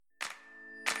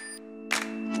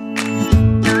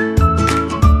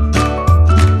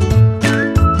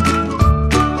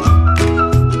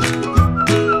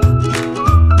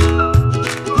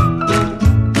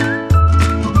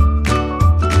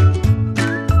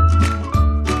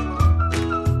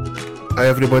Hi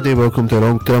everybody, welcome to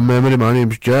Long Term Memory. My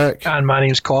name's Jack. And my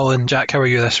name's Colin. Jack, how are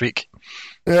you this week?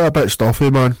 Yeah, a bit stuffy,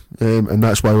 man. And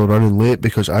that's why we're running late,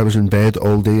 because I was in bed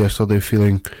all day yesterday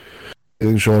feeling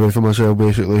sorry for myself,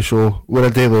 basically. So we're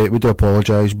a day late, we do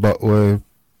apologise, but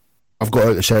I've got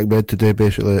out of sick bed today,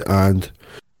 basically, and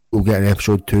we'll get an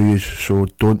episode to you, so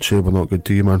don't say we're not good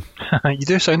to you, man. You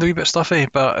do sound a wee bit stuffy,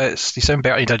 but you sound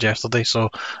better than you did yesterday, so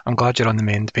I'm glad you're on the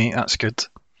mend, mate. That's good.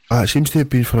 It seems to have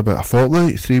been for about a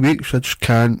fortnight, 3 weeks. I just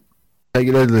can't get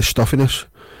rid of the stuffiness.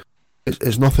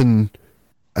 It's nothing.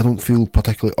 I don't feel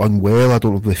particularly unwell. I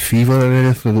don't have the fever or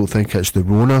anything. I don't think it's the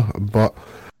Rona, but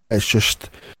it's just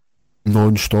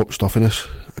non-stop stuffiness.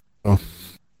 So,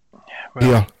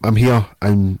 I'm here,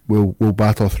 and we'll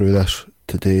battle through this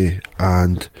today.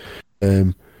 And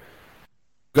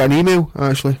got an email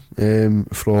actually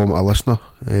from a listener,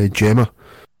 Gemma.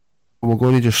 We're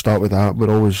going to just start with that.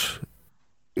 We're always.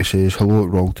 It says hello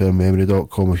at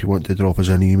wrongtermmemory.com. If you want to drop us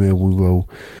an email, we will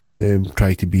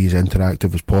try to be as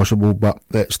interactive as possible. But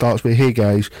it starts with, hey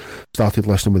guys, started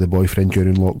listening with a boyfriend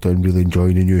during lockdown, really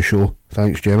enjoying the new show.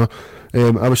 Thanks, Gemma.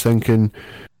 I was thinking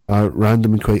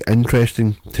random and quite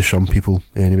interesting to some people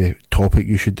anyway, topic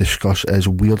you should discuss is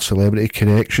weird celebrity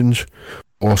connections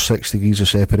or 6 degrees of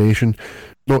separation.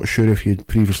 Not sure if you'd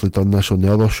previously done this on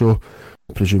the other show.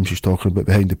 I presume she's talking about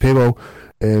behind the paywall.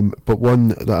 But one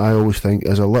that I always think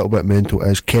is a little bit mental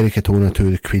is Kerry Katona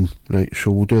to the Queen. Right, so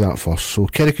we'll do that first. So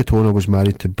Kerry Katona was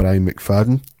married to Brian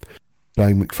McFadden.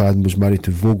 Brian McFadden was married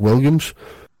to Vogue Williams.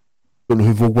 Don't know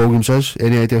who Vogue Williams is?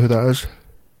 Any idea who that is?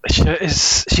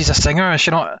 She's a singer, is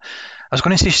she not? I was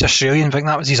going to say she's Australian. I think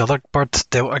that was his other bird,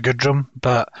 Delta Goodrum,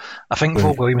 but I think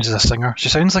Vogue Williams is a singer. She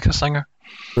sounds like a singer.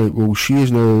 Right, well,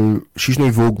 she's now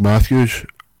Vogue Matthews,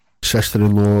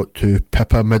 sister-in-law to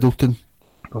Pippa Middleton.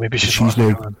 Well, maybe she's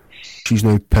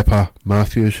now Pippa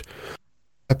Matthews.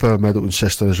 Pippa Middleton's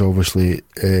sister is obviously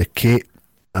Kate,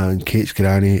 and Kate's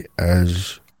granny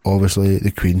is obviously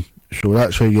the Queen. So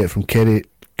that's how you get from Kerry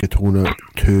Katona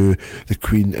to the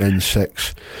Queen in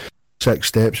six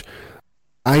steps.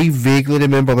 I vaguely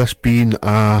remember this being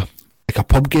like a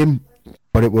pub game,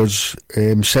 but it was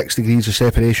 6 degrees of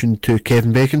separation to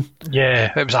Kevin Bacon.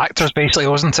 Yeah, it was actors basically,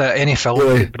 wasn't it? Any film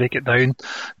could break it down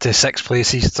to 6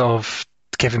 places of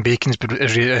Kevin Bacon's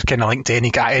kind of linked to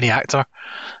any actor,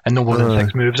 and no more than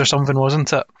 6 moves or something,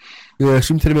 wasn't it? Yeah, I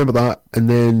seem to remember that. And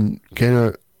then kind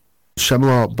of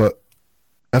similar but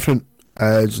different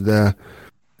is the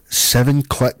 7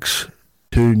 clicks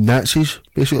to Nazis,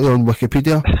 basically, on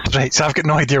Wikipedia. Right, so I've got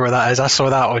no idea what that is. I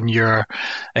saw that on your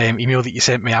email that you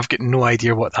sent me. I've got no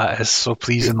idea what that is, so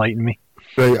please enlighten me.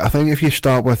 Right, I think if you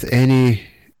start with any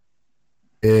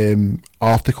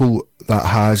article that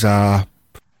has a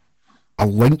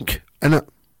link in it.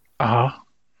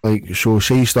 Like, so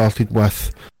say you started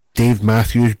with Dave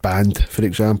Matthews Band, for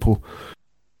example,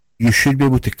 you should be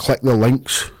able to click the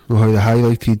links, you know how they're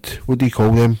highlighted, what do you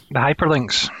call them? The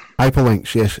hyperlinks.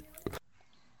 Hyperlinks, yes.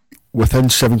 Within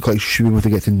 7 clicks you should be able to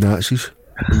get to Nazis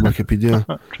on Wikipedia.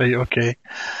 Right, okay.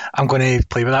 I'm going to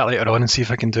play with that later on and see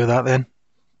if I can do that then.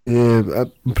 Yeah,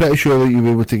 I'm pretty sure that you'll be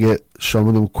able to get some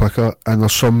of them quicker, and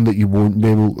there's some that you won't be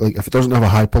able, like if it doesn't have a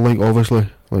hyperlink, obviously,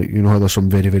 like you know how there's some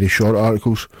very, very short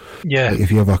articles. Yeah. Like if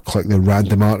you ever click the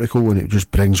random article and it just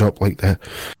brings up like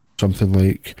something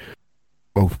that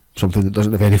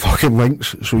doesn't have any fucking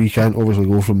links, so you can't obviously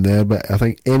go from there. But I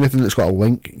think anything that's got a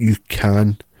link, you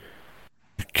can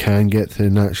get to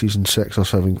the Nazis in 6 or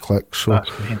 7 clicks. So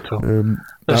that's mental.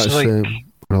 That's like,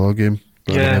 another game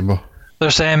that I remember.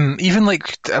 There's even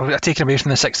like taking away from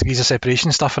the 6 degrees of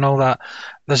separation stuff and all that,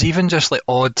 there's even just like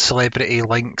odd celebrity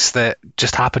links that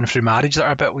just happen through marriage that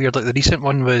are a bit weird. Like the recent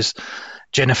one was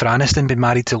Jennifer Aniston being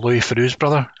married to Louis Theroux's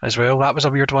brother as well. That was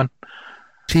a weird one.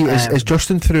 See, is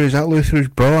Justin Theroux, is that Louis Theroux's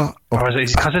brother? Or is it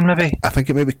his cousin maybe? I think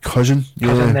it may be cousin.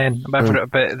 Cousin then.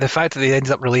 But the fact that they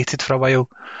ended up related for a while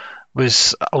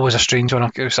was always a strange one. I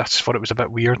just thought it was a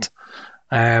bit weird.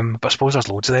 But I suppose there's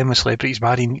loads of them with celebrities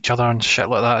marrying each other and shit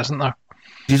like that, isn't there?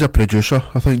 He's a producer,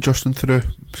 I think, Justin Theroux.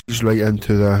 He's right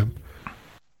into the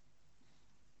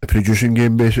producing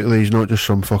game, basically. He's not just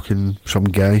some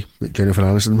guy that Jennifer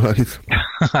Aniston married.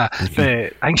 I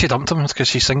think she dumped him because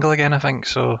she's single again, I think,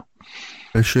 so...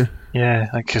 Is she? Yeah,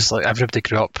 because like everybody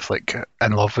grew up like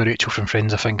in love with Rachel from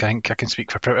Friends. I think I can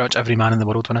speak for pretty much every man in the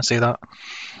world when I say that.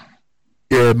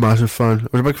 Yeah, massive fan. I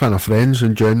was a big fan of Friends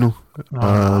in general.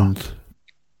 And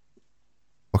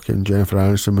fucking Jennifer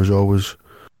Aniston was always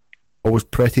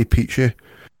pretty peachy,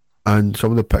 and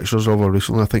some of the pictures of her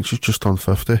recently, I think she's just turned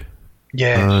 50.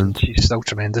 Yeah, and she's still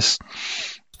tremendous.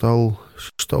 Still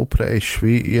pretty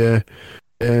sweet, yeah.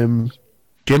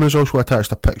 Gemma's also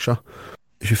attached a picture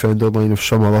she found online of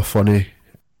some other funny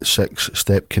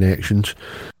 6-step connections.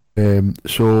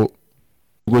 So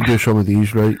we'll do some of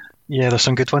these, right? Yeah, there's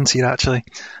some good ones here actually.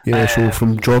 Yeah, so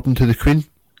from Jordan to the Queen.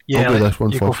 Yeah, I'll do this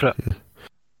one you first. go for it.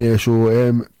 Yeah,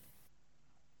 so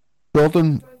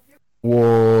Jordan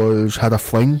had a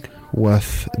fling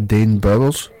with Dane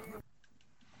Bowers,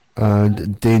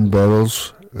 and Dane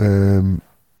Bowers duetted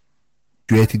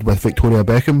with Victoria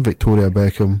Beckham. Victoria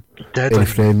Beckham, Dead, very like,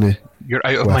 friendly. you're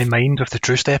out of my mind with the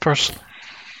True Steppers.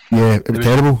 Yeah, it was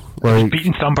terrible. It was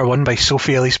beaten number one by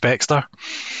Sophie Ellis-Bextor.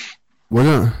 Was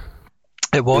it?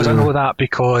 It was, I know that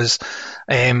because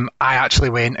I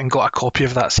actually went and got a copy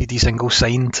of that CD single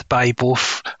signed by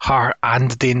both her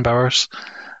and Dane Bowers.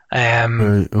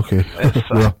 Right, okay.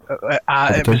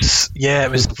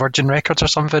 It was Virgin Records or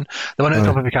something, the one at the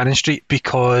top of Buchanan Street,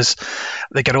 because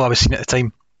the girl I was seeing at the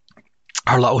time,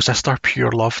 her little sister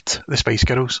pure loved the Spice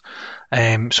Girls,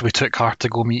 so we took her to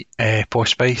go meet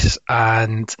Posh Spice,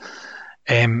 and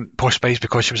Posh Spice,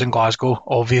 because she was in Glasgow,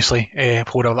 obviously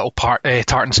wore a little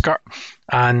tartan skirt,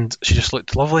 and she just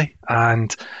looked lovely,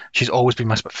 and she's always been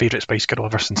my favourite Spice Girl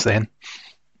ever since then.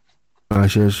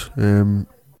 She is.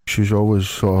 She's always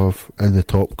sort of in the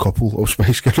top couple of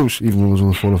Spice Girls, even though there's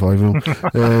only 4 or 5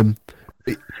 of them.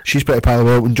 She's pretty pal of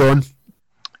Elton John.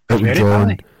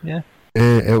 Yeah.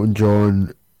 Elton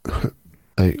John,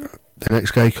 like, the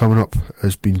next guy coming up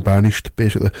has been banished,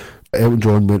 basically. Elton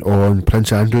John went on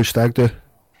Prince Andrew's stag do.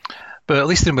 But at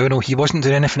least we know he wasn't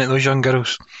doing anything at those young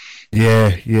girls. Yeah,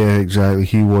 exactly.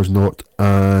 He was not.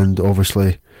 And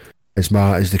obviously, his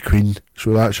ma is the Queen.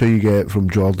 So that's how you get from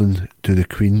Jordan to the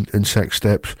Queen in 6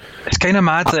 steps. It's kind of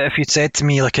mad that if you'd said to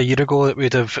me like a year ago that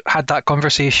we'd have had that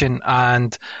conversation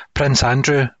and Prince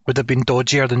Andrew would have been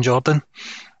dodgier than Jordan,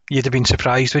 you'd have been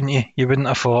surprised, wouldn't you? You wouldn't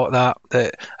have thought that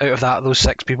out of those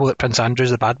 6 people that Prince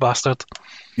Andrew's the bad bastard.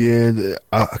 Yeah,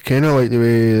 I kind of like the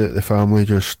way that the family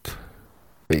just,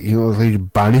 like, you know, like, you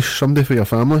banish somebody for your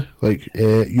family. Like,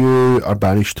 you are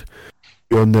banished.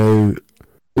 You're now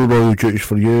no royal duties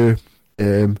for you.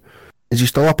 Is he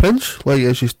still a prince? Like,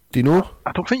 do you know?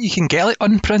 I don't think you can get like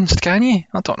unprinced, can you?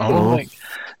 I don't know. No. Like,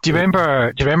 do you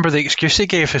remember the excuse he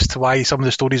gave as to why some of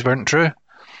the stories weren't true?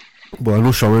 Well, I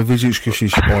know some of his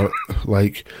excuses are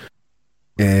like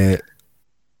during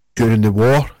the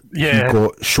war. Yeah. He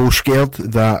got so scared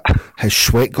that his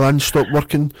sweat glands stopped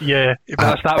working. Yeah,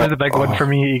 that was the big one for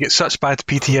me. He gets such bad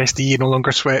PTSD, he no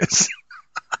longer sweats.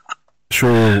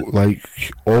 So, like,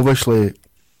 obviously,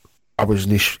 I was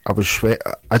sweat.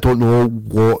 I don't know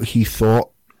what he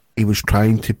thought he was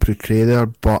trying to portray there,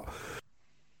 but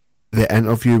the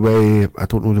interview with, I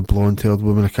don't know, the blonde-haired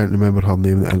woman, I can't remember her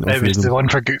name. It was the one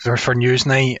for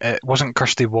Newsnight. It wasn't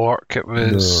Kirsty Wark. It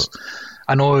was.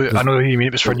 No. I know who you mean.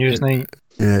 It was for Newsnight.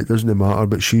 Yeah, it doesn't matter,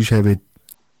 but she's heavy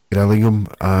grilling him,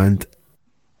 and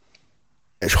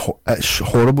it's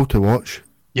horrible to watch.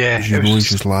 Yeah, you know he's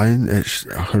just lying. It's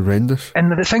horrendous. And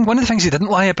one of the things he didn't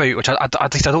lie about, which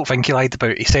at least I don't think he lied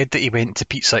about, he said that he went to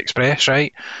Pizza Express,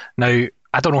 right? Now,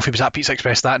 I don't know if he was at Pizza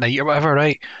Express that night or whatever,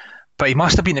 right? But he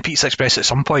must have been at Pizza Express at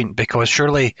some point, because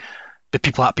surely the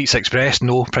people at Pizza Express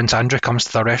know Prince Andrew comes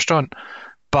to their restaurant.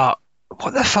 But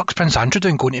what the fuck's Prince Andrew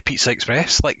doing going to Pizza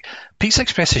Express? Like, Pizza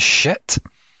Express is shit.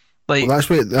 Like, well, that's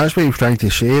what he was trying to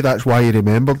say. That's why he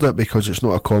remembered it, because it's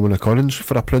not a common occurrence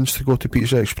for a prince to go to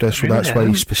Pizza Express. So that's why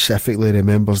he specifically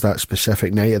remembers that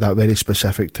specific night at that very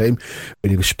specific time when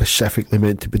he was specifically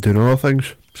meant to be doing other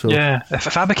things. So yeah,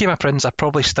 if I became a prince, I'd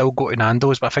probably still go to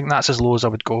Nando's, but I think that's as low as I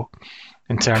would go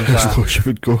in terms of as low as you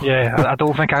would go. Yeah, I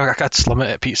don't think I could slim it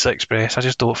at Pizza Express. I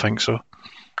just don't think so.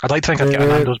 I'd like to think I'd get a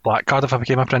Nando's black card if I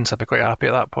became a prince. I'd be quite happy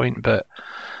at that point, but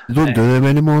they don't do them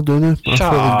anymore, do they? I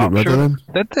thought they'd get rid of them.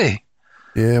 Did they?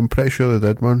 Yeah, I'm pretty sure they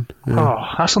did, man. Yeah.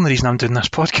 Oh, that's the only reason I'm doing this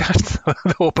podcast.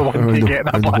 I hope I one day get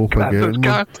that black Nando's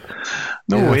card.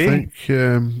 No way. I think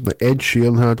Ed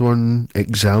Sheeran had one.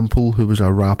 Example, who was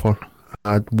a rapper,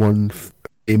 had one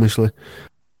famously.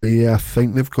 Yeah, I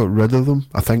think they've got rid of them.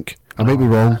 I think. I might be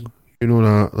wrong. Man. You know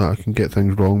that I can get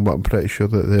things wrong, but I'm pretty sure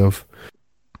that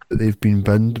they've been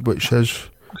binned, which is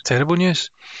terrible news.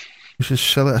 Which is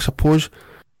silly. I suppose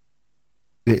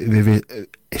they've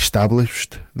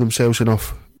established themselves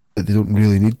enough that they don't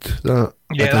really need that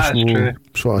additional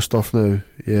sort of stuff now.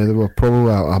 Yeah, they were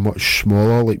probably a much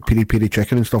smaller, like piri piri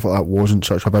chicken and stuff like that wasn't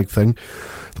such a big thing.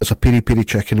 There's a piri piri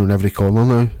chicken on every corner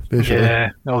now, basically.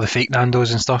 Yeah, all the fake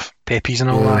Nando's and stuff, Pepe's and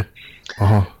all that.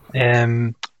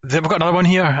 Then we've got another one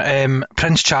here,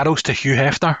 Prince Charles to Hugh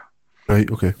Hefner. Right,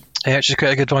 okay. Which is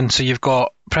quite a good one. So you've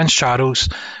got Prince Charles,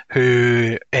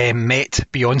 who met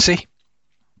Beyonce.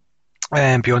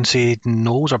 Beyonce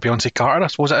Knowles or Beyonce Carter, I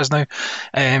suppose it is now.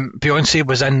 Beyonce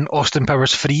was in Austin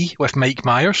Powers 3 with Mike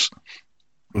Myers,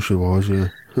 Oh, she was, yeah.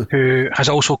 who has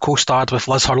also co-starred with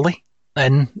Liz Hurley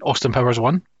in Austin Powers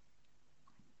 1.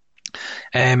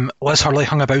 Liz Hurley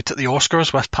hung about at the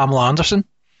Oscars with Pamela Anderson,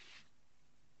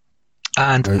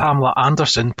 and Right. Pamela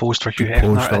Anderson posed for Hugh Posed,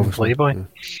 Hefner in obviously, Playboy.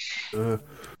 yeah.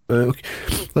 Okay.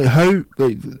 Like how,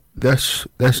 like this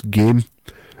game,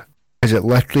 is it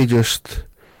literally just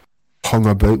hung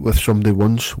about with somebody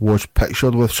once, was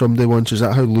pictured with somebody once? Is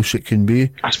that how loose it can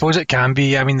be? I suppose it can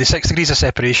be. I mean, the 6 Degrees of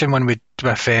Separation one with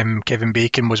Kevin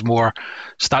Bacon was more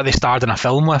they starred in a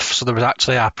film with, so there was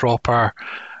actually a proper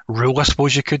rule, I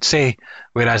suppose you could say.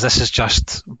 Whereas this is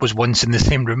just was once in the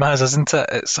same room as, isn't it?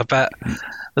 It's a bit.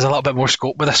 There's a little bit more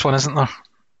scope with this one, isn't there?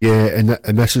 Yeah, and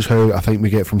this is how I think we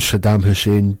get from Saddam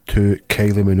Hussein to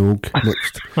Kylie Minogue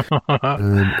next.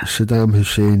 Saddam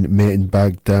Hussein met in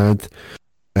Baghdad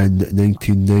in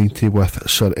 1990 with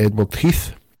Sir Edward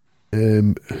Heath,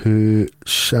 who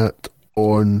sat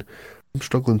on. I'm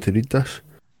struggling to read this.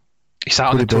 He sat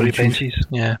on the Tory benches.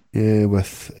 Yeah,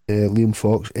 with Liam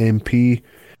Fox, MP,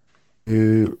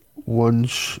 who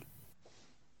once.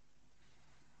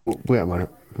 Wait a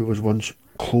minute. Who was once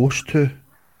close to?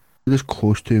 What does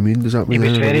close to mean? Does that mean he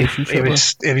was a very. relationship?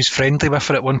 He was friendly with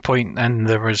her at one point, and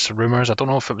there was rumours. I don't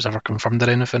know if it was ever confirmed or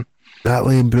anything.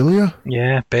 Natalie Imbruglia?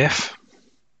 Yeah, Beth.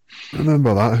 I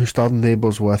remember that. Who starred in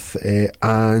Neighbours with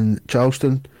Anne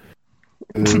Charleston.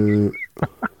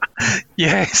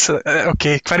 Yes.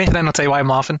 Okay. Finish then. I'll tell you why I'm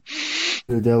laughing.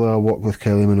 Della worked with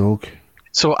Kylie Minogue.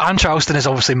 So Anne Charleston is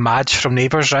obviously Madge from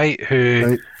Neighbours, right?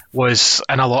 Who was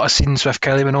in a lot of scenes with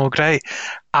Kylie Minogue, right?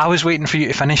 I was waiting for you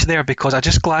to finish there because I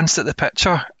just glanced at the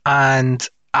picture and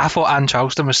I thought Anne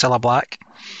Charleston was Cilla Black.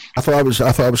 I thought it was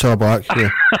Cilla Black.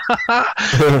 Yeah.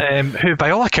 Who,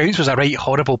 by all accounts, was a right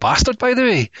horrible bastard, by the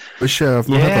way. Was she? I've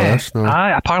not heard of this. No.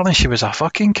 Aye, apparently she was a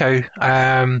fucking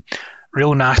cow.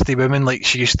 Real nasty woman. Like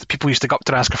people used to go up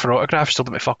to her, ask her for autographs, told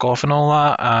them to fuck off and all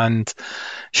that, and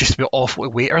she used to be awful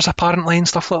with waiters apparently and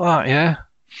stuff like that. Yeah.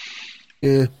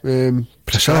 Yeah.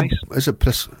 Priscilla. Was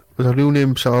her real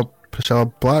name Priscilla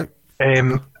Black?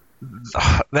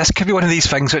 This could be one of these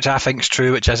things which I think's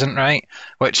true, which isn't, right?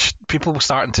 Which people are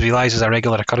starting to realise is a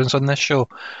regular occurrence on this show.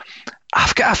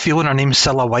 I've got a feeling her name's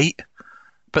Cilla White,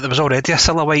 but there was already a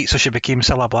Cilla White, so she became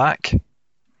Cilla Black.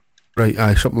 Right,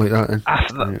 aye, something like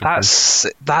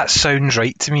that. That sounds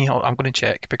right to me. I'm going to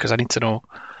check because I need to know.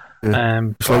 Yeah.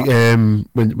 It's like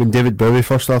when David Bowie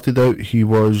first started out, he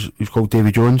was called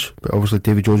Davy Jones, but obviously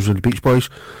Davy Jones was in the Beach Boys.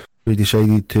 So he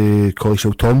decided to call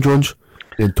himself Tom Jones.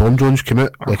 Then Tom Jones came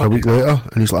out like a week later,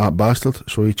 and he's like that bastard.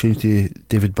 So he changed to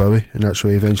David Bowie, and that's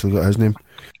where he eventually got his name.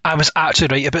 I was actually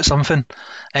right about something.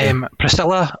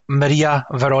 Priscilla Maria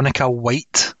Veronica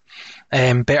White,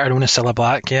 better known as Cilla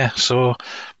Black. Yeah, so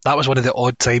that was one of the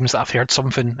odd times that I've heard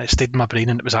something that stayed in my brain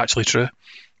and it was actually true.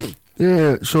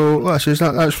 Yeah, so like I says,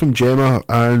 that's from Gemma,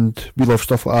 and we love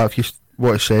stuff like that. If you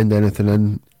want to send anything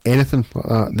like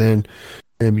that,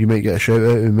 then you might get a shout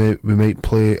out. We might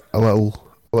play a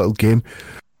little game.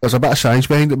 There's a bit of science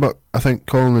behind it, but I think,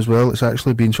 Colin, as well, it's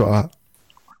actually been sort of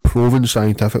proven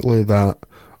scientifically that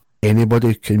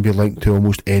anybody can be linked to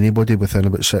almost anybody within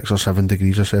about 6 or 7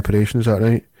 degrees of separation. Is that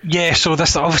right? Yeah, so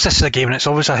this is a game, and it's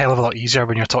always a hell of a lot easier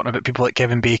when you're talking about people like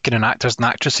Kevin Bacon and actors and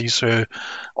actresses who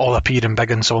all appear in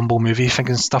big ensemble movie things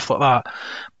and stuff like that.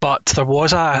 But there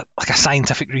was a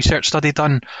scientific research study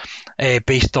done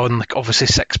based on obviously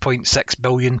 6.6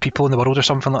 billion people in the world or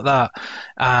something like that,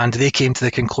 and they came to the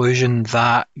conclusion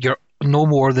that you're no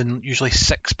more than usually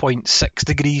 6.6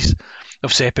 degrees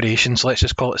of separation, so let's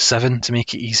just call it 7 to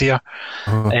make it easier.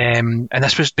 And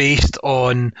this was based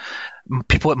on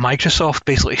people at Microsoft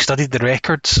basically studied the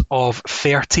records of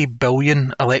 30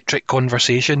 billion electric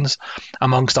conversations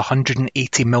amongst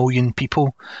 180 million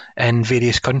people in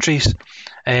various countries.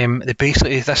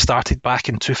 This started back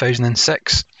in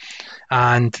 2006,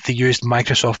 and they used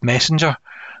Microsoft Messenger,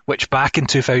 which back in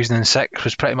 2006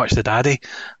 was pretty much the daddy.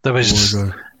 There was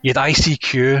you had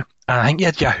ICQ, and I think you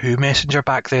had Yahoo Messenger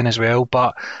back then as well,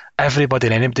 but everybody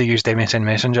and anybody used MSN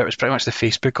Messenger. It was pretty much the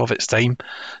Facebook of its time.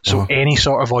 So any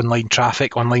sort of online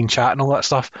traffic, online chat and all that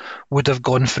stuff would have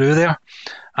gone through there.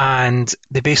 And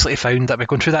they basically found that by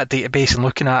going through that database and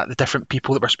looking at the different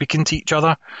people that were speaking to each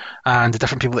other and the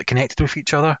different people that connected with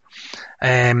each other,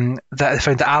 that they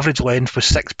found the average length was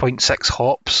 6.6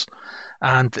 hops,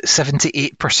 and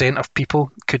 78% of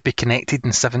people could be connected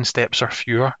in 7 steps or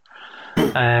fewer.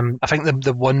 I think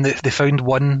the one that they found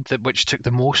which took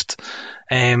the most.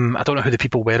 I don't know who the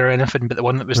people were or anything, but the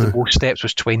one that was the most steps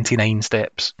was 29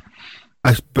 steps.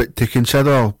 But to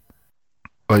consider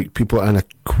like people an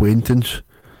acquaintance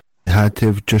had to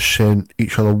have just sent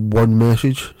each other one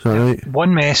message. Is that right?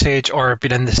 One message or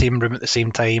been in the same room at the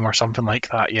same time or something like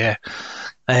that, yeah.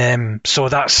 So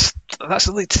that's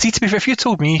like, see, to be fair, if you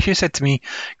said to me,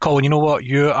 Colin, you know what,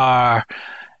 you and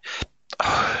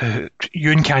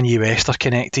Kanye West are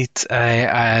connected,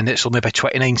 and it's only by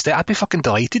 29 steps, I'd be fucking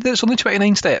delighted that it's only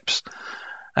 29 steps.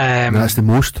 And that's the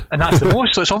most. And that's the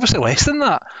most, so it's obviously less than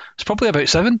that. It's probably about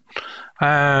 7.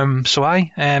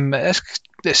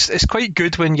 It's quite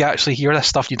good when you actually hear this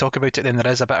stuff and you talk about it, then there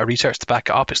is a bit of research to back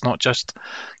it up. It's not just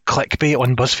clickbait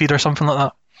on BuzzFeed or something like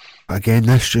that. Again,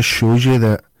 this just shows you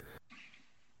that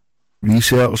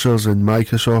researchers in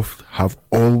Microsoft have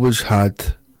always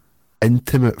had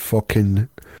intimate fucking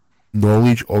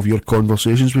knowledge of your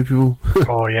conversations with people.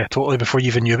 Oh yeah, totally. Before you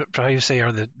even knew about privacy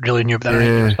or they really knew about that,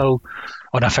 you were still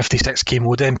on a 56k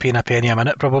modem paying a penny a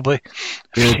minute probably.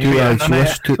 This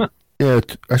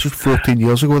was 14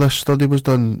 years ago this study was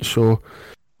done, so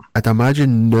I'd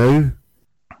imagine now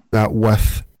that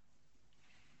with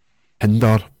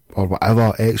Tinder or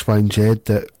whatever, X, Y and Z,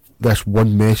 that this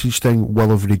one message thing will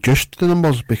have reduced the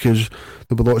numbers, because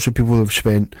there'll be lots of people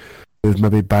who've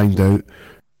maybe banged out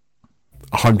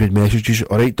 100 messages.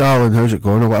 Alright darling, how's it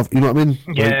going, or whatever, you know what I mean?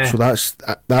 Yeah. So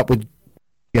that would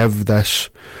give this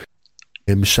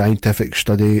scientific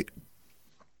study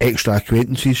extra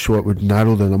acquaintances, so it would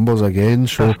narrow the numbers again.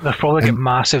 So they've probably got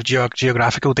massive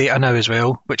geographical data now as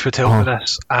well, which would help with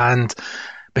this. And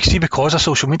because of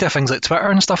social media, things like Twitter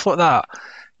and stuff like that,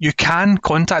 you can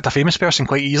contact a famous person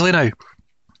quite easily now,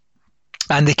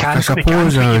 and they can tweet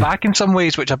you back in some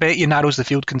ways, which I bet you narrows the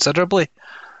field considerably.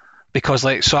 Because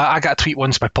I got a tweet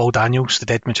once by Paul Daniels, the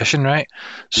dead magician, right?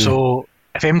 So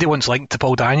if anybody wants a link to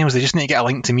Paul Daniels, they just need to get a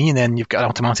link to me, and then you've got an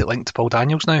automatic link to Paul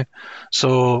Daniels now.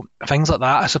 So things like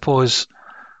that, I suppose,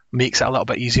 makes it a little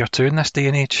bit easier too in this day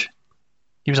and age.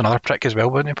 He was another prick as well,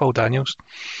 wasn't he, Paul Daniels?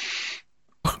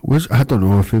 I don't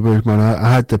know if he was, man.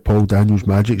 I had the Paul Daniels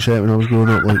magic set when I was growing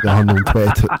up, like the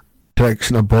 120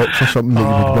 tricks in a box or something that you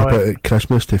would whip out at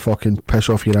Christmas to fucking piss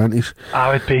off your aunties.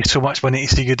 I would pay so much money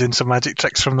to see you doing some magic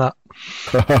tricks from that.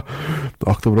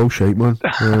 They were all shite, man.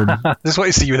 Just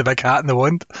want to see you with a big hat and the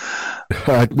wand.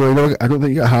 No, I don't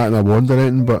think you got a hat and a wand or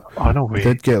anything, but no way. I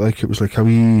did get it was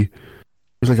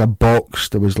like a box.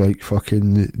 There was like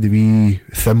fucking the wee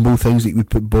thimble things that you would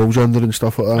put balls under and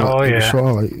stuff like that. Oh yeah. It was sort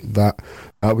of like that.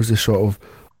 That was the sort of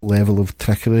level of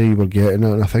trickery you were getting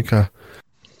at, and I think I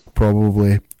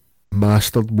probably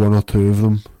mastered one or two of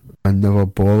them and never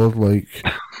bothered. Like,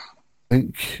 I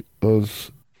think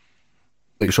there's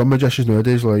like some magicians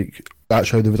nowadays, like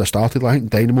that's how they would have started. Like, I think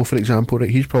Dynamo, for example, right,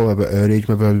 he's probably about our age,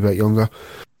 maybe a bit younger.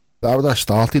 That would have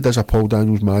started as a Paul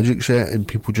Daniels magic set, and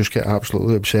people just get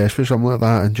absolutely obsessed with something like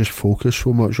that and just focus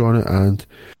so much on it. And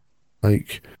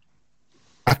like,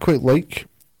 I quite like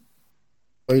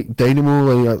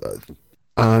Dynamo,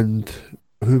 and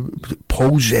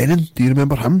Paul Zenon. Do you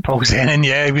remember him? Paul Zenon,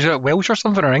 yeah, he was at Welsh or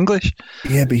something, or English.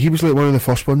 Yeah, but he was like one of the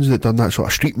first ones that done that sort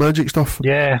of street magic stuff.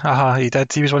 Yeah, he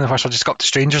did. He was one of the first ones just got up to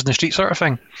strangers in the street sort of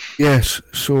thing. Yes,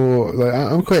 so like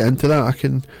I'm quite into that. I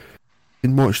can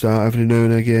watch that every now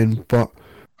and again, but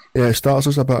yeah, it starts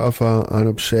as a bit of an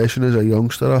obsession as a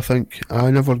youngster. I think I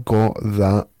never got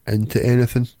that into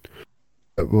anything.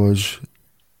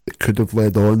 It could have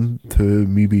led on to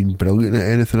me being brilliant at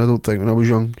anything, I don't think, when I was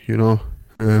young, you know.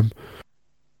 I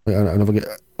never get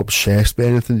obsessed by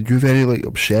anything. Did you have any like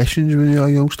obsessions when you were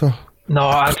a youngster? No,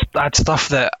 I had stuff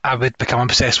that I would become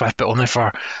obsessed with, but only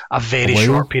for a very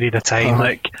short period of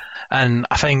time. And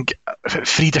I think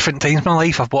 3 different times in my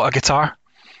life I've bought a guitar,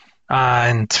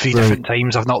 and 3 different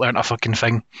times I've not learnt a fucking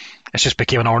thing. It's just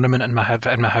became an ornament in my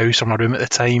house or my room at the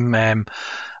time.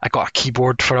 I got a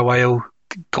keyboard for a while.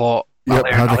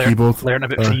 Learned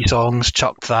about 3 songs,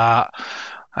 chucked that.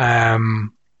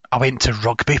 I went to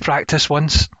rugby practice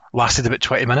once, lasted about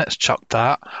 20 minutes, chucked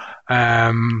that.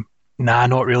 Nah,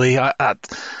 not really.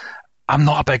 I'm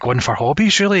not a big one for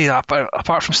hobbies, really.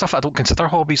 Apart from stuff I don't consider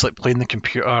hobbies, like playing the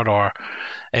computer or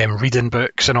reading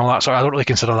books and all that sort. I don't really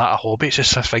consider that a hobby. It's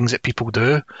just things that people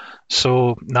do.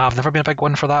 So, nah, I've never been a big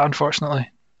one for that,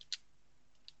 unfortunately.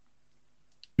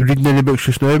 You reading any books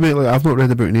just now, mate? Like, I've not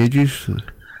read a book in ages.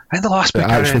 I think the last book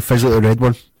I physically read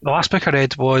one. The last book I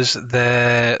read was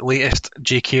the latest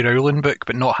J.K. Rowling book,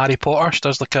 but not Harry Potter. She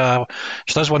does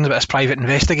one about this private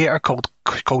investigator called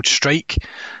Strike.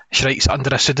 She writes it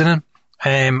under a pseudonym,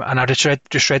 and I just read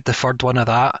the 3rd one of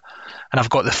that, and I've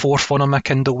got the 4th one on my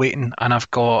Kindle waiting, and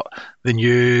I've got the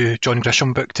new John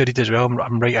Grisham book to read as well.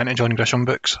 I'm right into John Grisham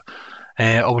books.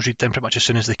 I always read them pretty much as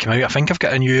soon as they come out. I think I've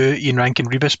got a new Ian Rankin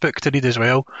Rebus book to read as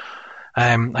well.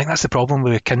 I think that's the problem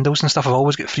with Kindles and stuff. I've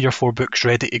always got 3 or 4 books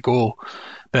ready to go,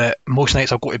 but most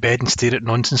nights I'll go to bed and stare at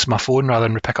nonsense on my phone rather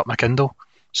than pick up my Kindle.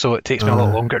 So it takes me a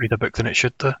lot longer to read a book than it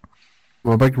should do.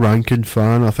 I'm a big Rankin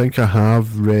fan. I think I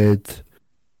have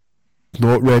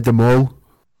not read them all.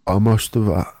 I must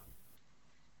have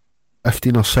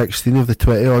 15 or 16 of the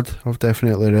 20 odd I've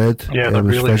definitely read. Yeah, they're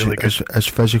really good. As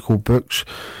physical books.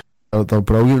 They're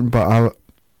brilliant, but I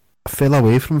fell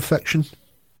away from fiction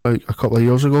like a couple of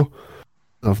years ago.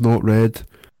 I've not read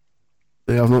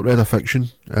a fiction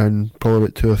in probably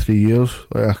about 2 or 3 years.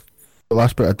 The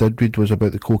last bit I did read was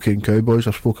about the Cocaine Cowboys.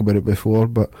 I've spoken about it before,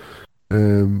 but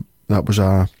that was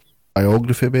a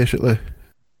biography basically.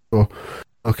 So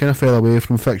I kind of fell away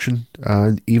from fiction,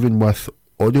 and even with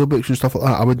audiobooks and stuff like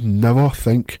that, I would never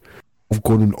think of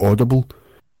going on Audible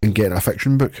and getting a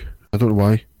fiction book. I don't know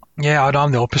why. Yeah,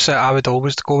 I'm the opposite. I would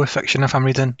always go with fiction if I'm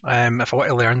reading. If I want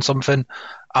to learn something,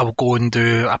 I'll go and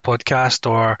do a podcast,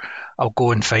 or I'll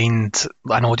go and find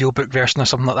an audiobook version or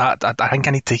something like that. I think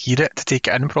I need to hear it to take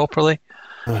it in properly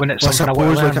when it's something I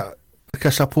want to learn. I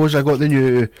suppose I got the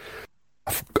new...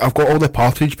 I've got all the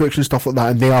Partridge books and stuff like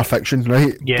that, and they are fiction,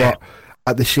 right? Yeah. But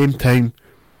at the same time,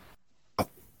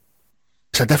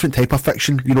 it's a different type of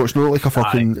fiction. You know, it's not like a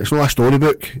fucking... It's not a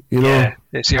storybook, you know? Yeah,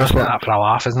 it's yours that for a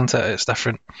laugh, isn't it? It's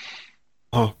different.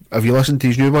 Oh, have you listened to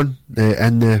his new one?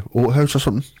 In the Oat House or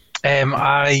something?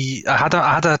 I had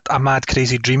a mad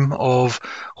crazy dream of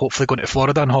hopefully going to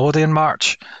Florida on holiday in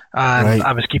March, and Right.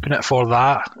 I was keeping it for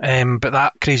that. But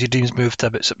that crazy dream's moved to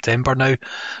about September now, so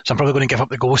I'm probably going to give up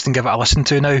the ghost and give it a listen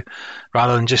to now,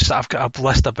 rather than just... I've got a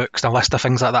list of books and a list of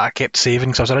things like that I kept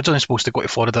saving. So I was originally supposed to go to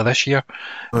Florida this year,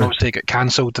 and obviously it got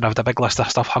cancelled, and I've had a big list of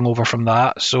stuff hung over from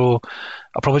that. So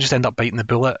I'll probably just end up biting the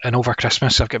bullet, and over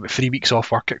Christmas I've got about 3 weeks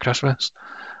off work at Christmas,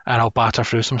 and I'll batter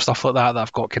through some stuff like that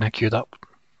I've got kind of queued up.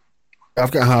 I've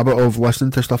got a habit of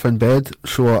listening to stuff in bed,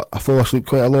 so I fall asleep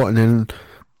quite a lot and then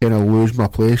kind of lose my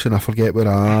place and I forget where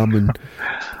I am and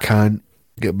can't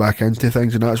get back into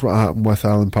things, and that's what happened with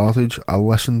Alan Partridge. I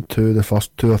listened to the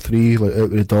first 2 or 3 like out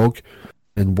with the dog,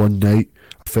 and one night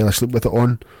I fell asleep with it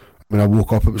on. When I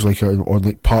woke up it was like on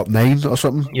like part 9 or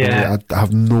something. Yeah. I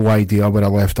have no idea where I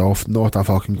left off, not a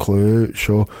fucking clue.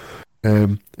 So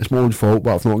it's my own fault,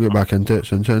 but I've not got back into it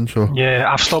since then. So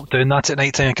Yeah, I've stopped doing that at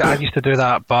night time. I used to do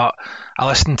that, but I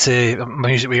listen to my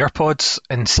music with AirPods,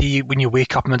 and see when you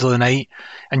wake up in the middle of the night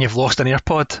and you've lost an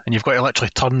AirPod and you've got to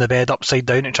literally turn the bed upside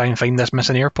down to try and find this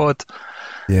missing AirPod.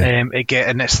 yeah,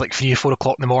 And it's like 3 or 4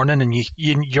 o'clock in the morning, and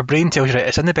your brain tells you, right,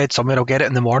 it's in the bed somewhere, I'll get it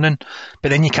in the morning, but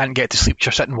then you can't get to sleep.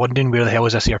 You're sitting wondering, where the hell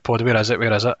is this AirPod? Where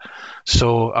is it?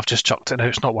 So I've just chucked it now.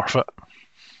 It's not worth it.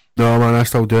 no man, I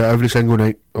still do it every single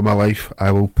night of my life.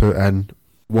 I will put in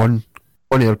one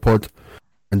AirPod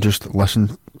and just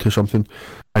listen to something,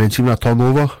 and then see when I turn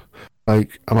over,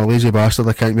 like I'm a lazy bastard,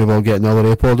 I can't maybe get another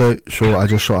AirPod out, so I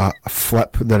just sort of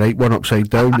flip the right one upside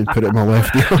down and put it in my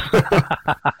left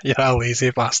ear. You're a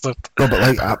lazy bastard. No, but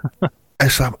like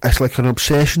it's like an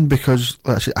obsession, because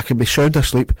let's say I can be sound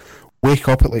asleep, wake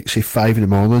up at like say 5 in the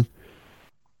morning,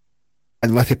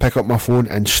 and let me pick up my phone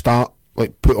and start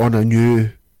like put on a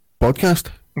new podcast,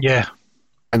 Yeah.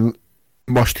 and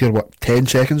must hear 10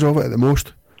 seconds of it at the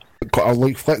most. I'll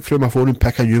like flick through my phone and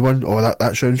pick a new one. Oh,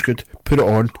 that sounds good. Put it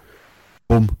on.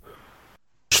 Boom.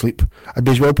 Sleep. I'd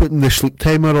be as well putting the sleep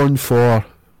timer on for...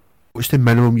 What's the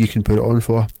minimum you can put it on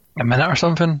for? A minute or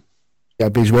something? Yeah,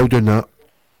 I'd be as well doing that.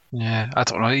 Yeah, I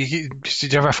don't know.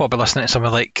 Did you ever thought about listening to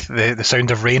something like the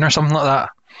sound of rain or something like that?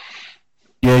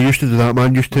 Yeah, I used to do that,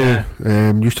 man. Used to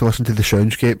listen to the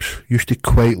soundscapes. Used to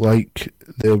quite like...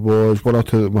 There was one or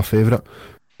two that were my favourite.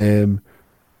 Being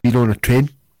on a train.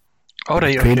 All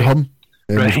right, Train okay. hum.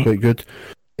 Was Right. quite good.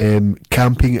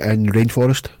 Camping in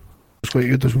rainforest was quite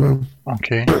good as well.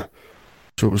 Okay.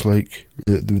 So it was like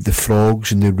the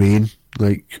frogs and the rain,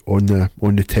 like on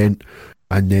the tent,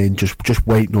 and then just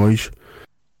white noise.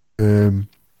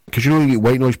 Because you get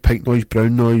white noise, pink noise,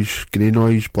 brown noise, grey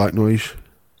noise, black noise.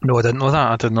 No, I didn't know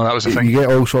that. I didn't know that was a You thing.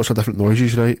 get all sorts of different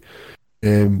noises, right?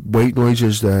 White noise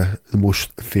is the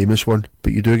most famous one,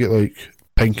 but you do get like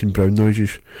pink and brown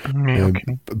noises. Right,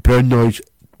 okay. Brown noise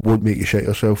won't make you shit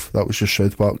yourself. That was just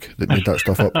South Park that made that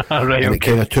stuff up. Right, And it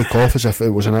okay. kind of took off as if it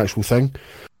was an actual thing.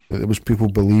 There was people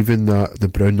believing that the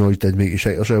brown noise did make you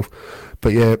shit yourself.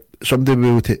 But yeah, something to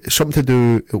do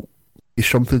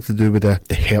with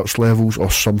the hertz levels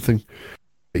or something.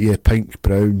 But yeah, pink,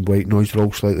 brown, white noise, they're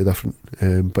all slightly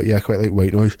different. But yeah, I quite like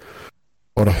white noise.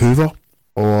 Or a Hoover.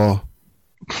 Or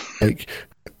like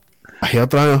a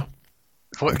hairdryer.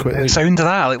 What, quite the like- sound of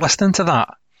that, like listening to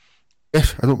that?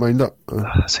 Yes, I don't mind that.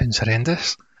 That sounds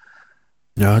horrendous.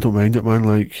 Yeah, I don't mind it, man.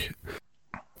 Like,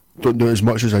 don't do it as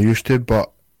much as I used to,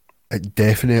 but it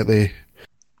definitely,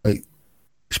 like,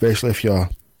 especially if you're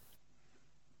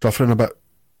suffering a bit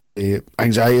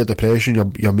anxiety or depression,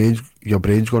 your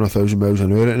brain's going 1,000 miles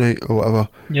an hour at night or whatever.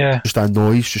 Yeah. Just that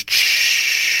noise, just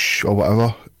shh or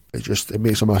whatever. It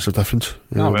makes a massive difference.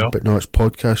 But no, it's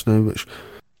podcast now, which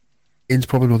is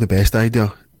probably not the best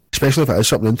idea. Especially if it is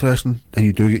something interesting and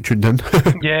you do get tuned in.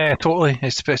 Yeah, totally.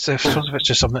 If it's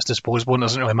just something that's disposable, and it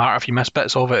doesn't really matter if you miss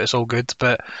bits of it, it's all good.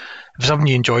 But if it's something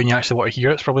you enjoy and you actually want to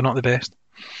hear, it's probably not the best.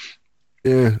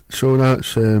 Yeah, so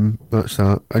that's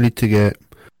that. I need to get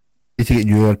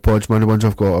new AirPods, man. The ones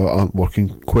I've got aren't working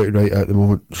quite right at the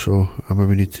moment, so I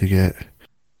maybe need to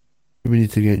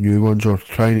get new ones or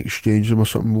try and exchange them or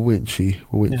something. We'll wait and see.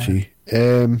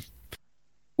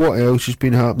 What else has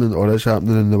been happening or is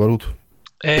happening in the world?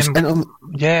 I was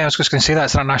just going to say that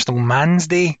it's International Man's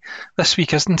Day this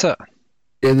week, isn't it?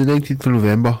 Yeah, the 19th of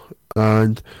November.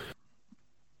 And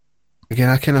again,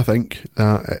 I kind of think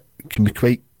that it can be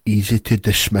quite easy to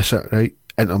dismiss it, right?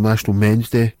 International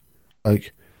Men's Day.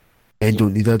 Like, men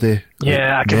don't need a day.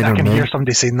 Yeah, like, I can hear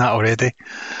somebody saying that already.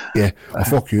 Yeah,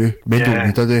 fuck you. Men don't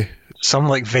need a day. Some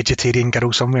like vegetarian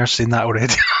girl somewhere saying that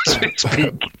already as we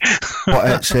speak.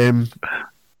 But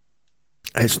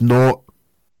it's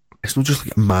not just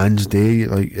like a man's day.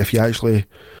 Like, if you actually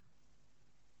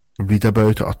read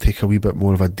about it or take a wee bit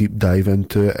more of a deep dive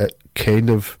into it, it kind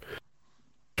of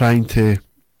trying to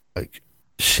like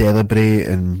celebrate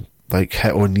and like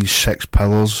hit on these 6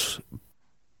 pillars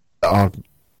that are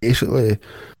basically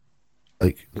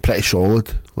like pretty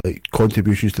solid, like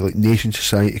contributions to like nation,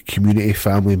 society, community,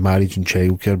 family, marriage and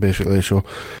childcare, basically. So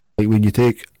like when you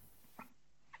take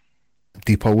a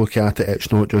deeper look at it,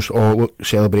 it's not just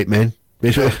celebrate men,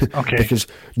 basically. Okay. Because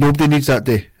nobody needs that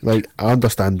day. Like, I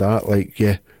understand that. Like,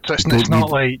 yeah. So it's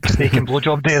not like steak and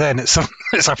blowjob day then. It's a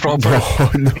proper.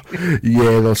 No.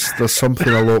 Yeah, there's something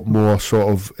a lot more sort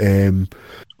of.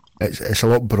 It's a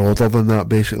lot broader than that,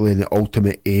 basically, and the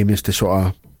ultimate aim is to sort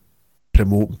of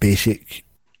promote basic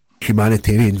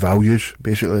humanitarian values,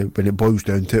 basically, when it boils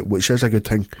down to it, which is a good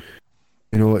thing.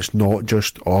 You know, it's not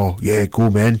just, oh yeah,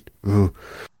 go men.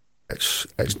 It's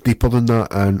deeper than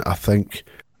that, and I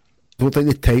don't think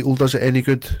the title does it any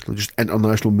good. Just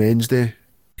International Men's Day,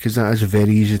 because that is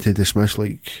very easy to dismiss,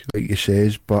 like you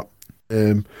says. But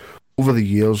over the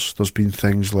years, there's been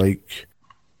things like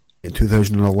in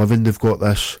 2011 they've got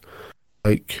this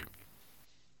like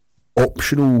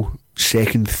optional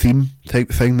second theme type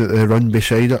thing that they run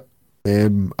beside it,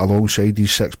 alongside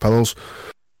these 6 pillars.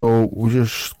 So we're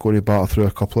just going to batter through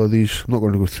a couple of these. I'm not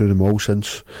going to go through them all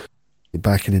since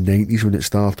back in the 90s when it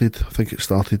started. I think it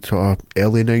started sort of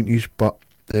early 90s, but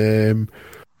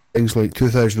things like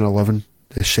 2011,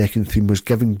 the second theme was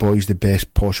giving boys the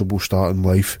best possible start in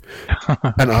life.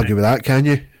 Can't argue with that, can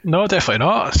you? No, definitely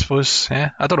not. I suppose.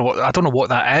 Yeah, I don't know what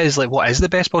that is. Like, what is the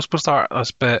best possible start?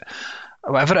 But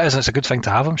whatever it is, it's a good thing to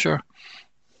have, I'm sure.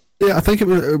 Yeah, I think it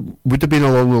would have been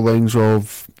along the lines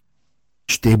of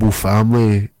stable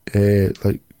family,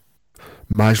 like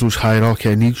Maslow's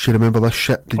hierarchy of needs. You remember this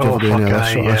shit? Did you ever do any of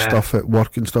this sort of stuff at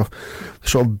work and stuff? The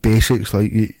sort of basics,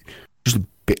 like just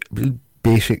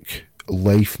basic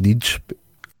life needs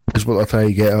is what they're trying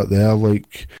to get out there.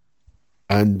 Like,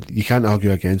 and you can't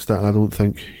argue against that. I don't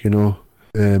think.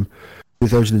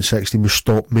 2016 was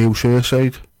Stop Male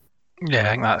Suicide. Yeah, I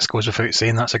think that goes without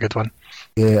saying. That's a good one.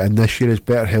 Yeah, and this year is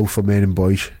Better Health for Men and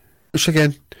Boys. Which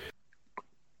again,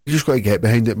 you just got to get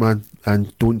behind it, man,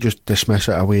 and don't just dismiss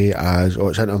it away as, oh,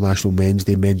 it's International Men's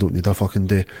Day, men don't need a fucking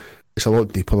day. It's a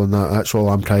lot deeper than that. That's all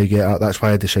I'm trying to get at. That's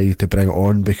why I decided to bring it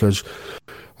on, because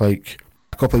like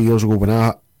a couple of years ago when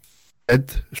I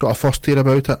did sort of first hear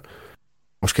about it, I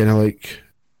was kind of like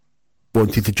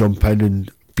wanted to jump in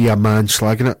and be a man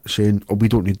slagging it, saying, oh, we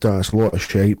don't need that, it's a lot of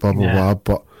shit, blah blah blah.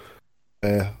 But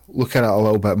look at it a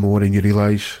little bit more and you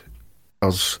realise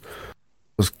there's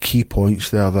key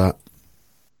points there that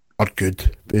are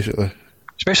good, basically.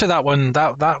 Especially that one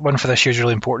for this year is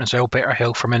really important as well, Better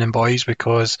Health for Men and Boys,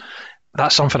 because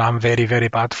that's something I'm very, very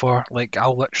bad for. Like,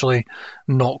 I'll literally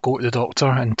not go to the doctor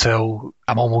until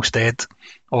I'm almost dead,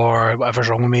 or whatever's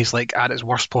wrong with me is like at its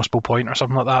worst possible point or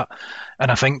something like that. And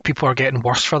I think people are getting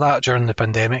worse for that during the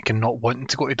pandemic, and not wanting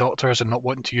to go to doctors and not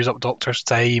wanting to use up doctors'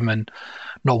 time and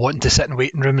not wanting to sit in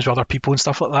waiting rooms with other people and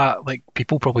stuff like that. Like,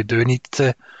 people probably do need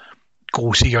to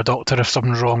go see your doctor if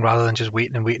something's wrong, rather than just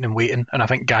waiting and waiting and waiting. And I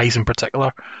think guys in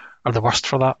particular are the worst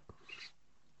for that.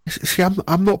 See,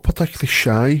 I'm not particularly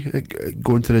shy at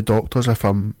going to the doctors if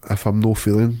I'm not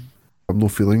feeling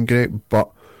great.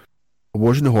 But I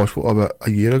was in the hospital about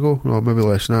a year ago, maybe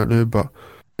less than that now. But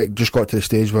it just got to the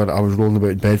stage where I was rolling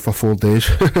about in bed for 4 days.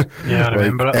 Yeah, I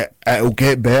remember it. It'll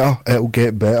get better. It'll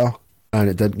get better, and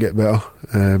it didn't get better.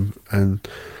 And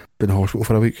been in hospital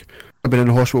for a week. I've been in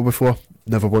the hospital before.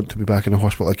 Never want to be back in the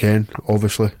hospital again.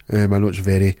 Obviously, I know it's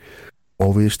very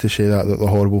obvious to say that they're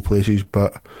horrible places,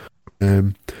 but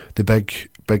the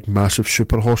big, massive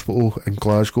super hospital in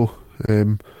Glasgow,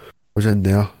 was in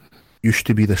there. Used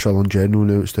to be the Southern General,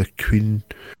 now it's the Queen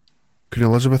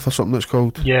Elizabeth or something it's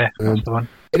called. Yeah, that's the one.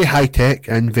 Very high tech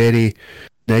and very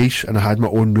nice, and I had my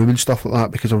own room and stuff like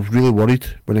that because I was really worried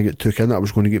when I get took in that I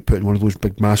was going to get put in one of those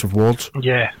big massive wards.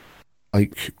 Yeah.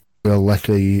 Like, well,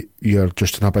 literally you're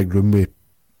just in a big room with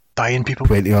dying people.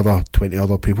 20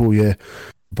 other people, yeah.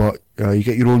 But you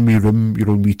get your own wee room,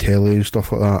 your own wee telly and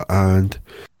stuff like that, and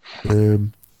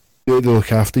they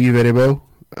look after you very well.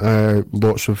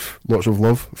 Lots of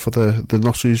love for the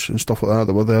nurses and stuff like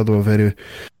that were there. They were very,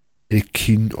 very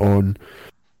keen on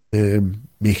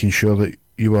making sure that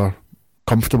you were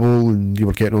comfortable and you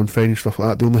were getting on fine and stuff like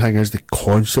that. The only thing is they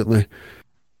constantly,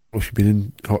 if you've been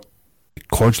in,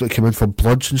 constantly come in for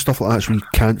bloods and stuff like that, so you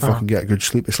can't fucking get a good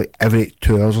sleep. It's like every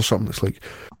 2 hours or something. It's like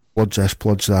bloods this,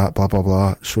 bloods that, blah blah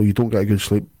blah. So you don't get a good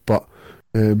sleep. But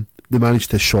they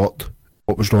managed to sort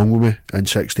what was wrong with me in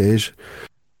 6 days,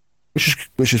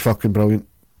 which is fucking brilliant.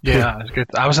 Yeah, that's good.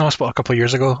 I was in hospital a couple of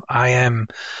years ago. I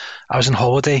was on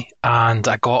holiday and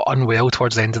I got unwell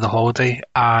towards the end of the holiday,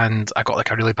 and I got like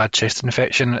a really bad chest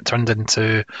infection. It turned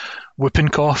into whooping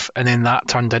cough, and then that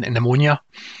turned into pneumonia.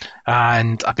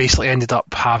 And I basically ended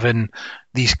up having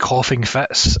these coughing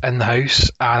fits in the house,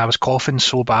 and I was coughing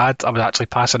so bad I was actually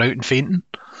passing out and fainting.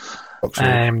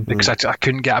 Because I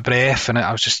couldn't get a breath and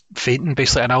I was just fainting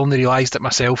basically, and I only realised it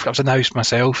myself. I was in the house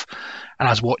myself and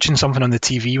I was watching something on the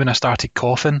TV when I started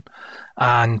coughing,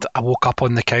 and I woke up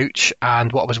on the couch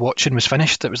and what I was watching was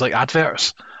finished. It was like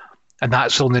adverts, and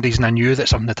that's the only reason I knew that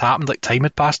something had happened, like time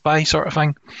had passed by sort of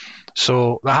thing.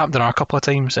 So that happened in a couple of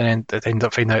times, and then I ended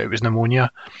up finding out it was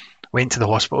pneumonia. Went to the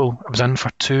hospital. I was in for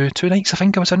two nights I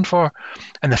think I was in for,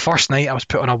 and the first night I was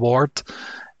put on a ward,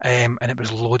 and it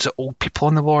was loads of old people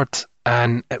on the ward,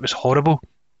 and it was horrible,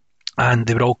 and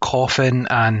they were all coughing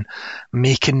and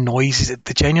making noises.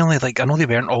 They genuinely, like, I know they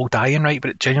weren't all dying, right,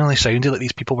 but it genuinely sounded like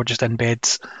these people were just in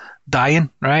beds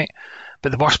dying, right?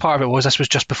 But the worst part of it was this was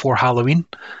just before Halloween,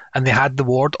 and they had the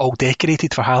ward all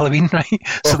decorated for Halloween, right?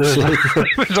 So there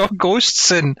was all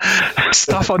ghosts and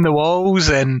stuff on the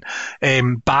walls and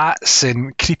bats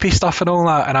and creepy stuff and all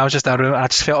that. And I was just in a room, I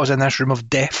just felt I was in this room of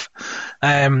death.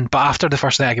 But after the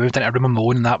first night, I moved into a room of my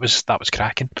own, and that was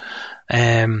cracking.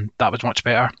 That was much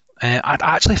better. I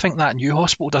actually think that new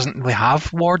hospital doesn't really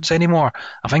have wards anymore.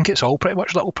 I think it's all pretty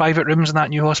much little private rooms in that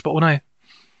new hospital now.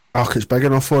 Oh, it's big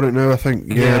enough for it now, I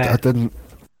think. Yeah. I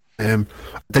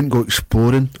didn't go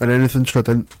exploring or anything, so I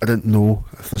didn't know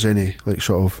if there's any like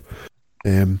sort of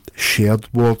shared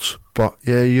wards. But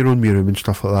yeah, your own room and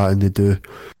stuff like that, and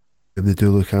they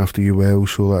do look after you well.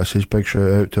 So like I says, big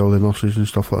shout out to all the nurses and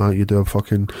stuff like that. You do a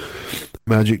fucking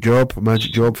magic job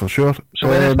for sure. So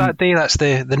when is that day? That's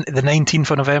the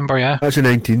 19th of November, yeah? That's the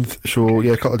 19th, so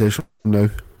yeah, a couple of days from now,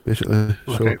 basically.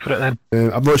 Look out for it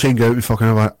then. I'm not saying go out and fucking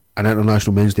have an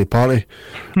International Men's Day party,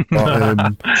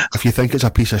 but if you think it's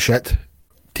a piece of shit,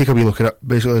 take a wee look at it.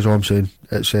 Basically, is all I'm saying.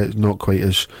 It's not quite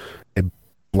as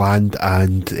bland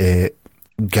and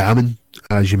gammon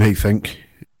as you might think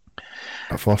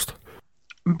at first.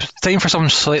 Time for something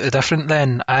slightly different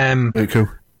then. Right, cool.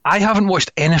 I haven't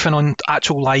watched anything on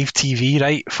actual live TV,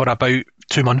 right, for about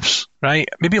 2 months, right?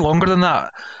 Maybe longer than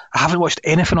that. I haven't watched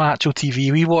anything on actual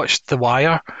TV. We watched The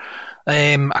Wire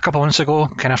a couple of months ago,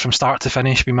 kind of from start to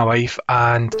finish with my wife,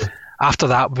 and after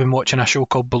that we've been watching a show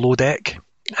called Below Deck,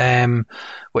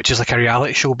 which is like a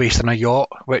reality show based on a yacht,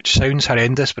 which sounds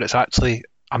horrendous, but it's actually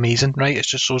amazing, right? It's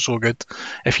just so good.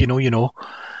 If you know, you know.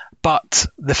 But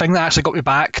the thing that actually got me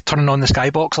back turning on the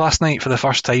Skybox last night for the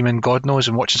first time in God knows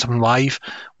and watching something live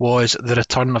was the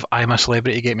return of I'm a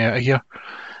Celebrity, Get Me Out of Here.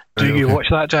 Do you watch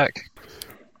that, Jack?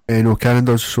 No, Karen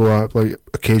does, so like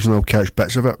occasionally I'll catch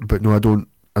bits of it, but no, I don't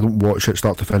watch it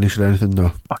start to finish or anything,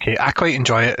 no. Okay, I quite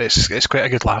enjoy it. It's quite a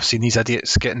good laugh seeing these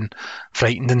idiots getting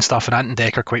frightened and stuff, and Ant and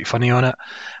Dec are quite funny on it.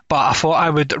 But I thought I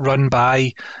would run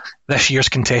by this year's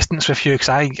contestants with you,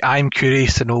 because I'm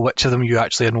curious to know which of them you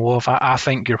actually know of. I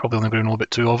think you're probably only going to know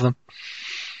about 2 of them.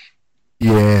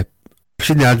 Yeah, I've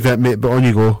seen the advert, mate, but on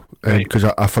you go, because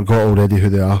I forgot already who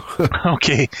they are.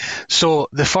 Okay, so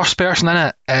the first person in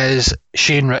it is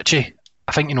Shane Ritchie.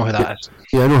 I think you know who that is.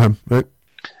 Yeah, I know him, right.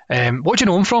 What do you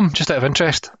know him from, just out of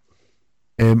interest?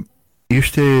 He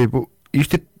used to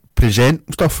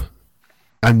present stuff,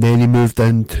 and then he moved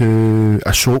into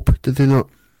a soap, did he not?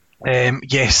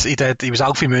 Yes, he did. He was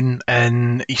Alfie Moon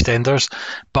in EastEnders,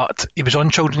 but he was on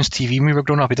children's TV when we were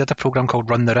growing up. He did a programme called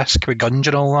Run the Risk with Gunge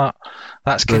and all that.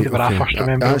 That's kind Right, of where I okay. first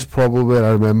remember That's him. probably where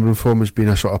I remember him from, as being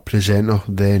a sort of presenter.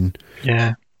 Then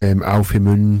Yeah. Alfie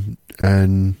Moon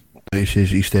and, like he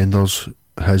says, EastEnders.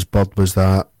 His bird was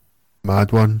that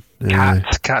mad one.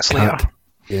 Cat Slater. Cat.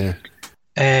 Yeah.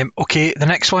 Okay, the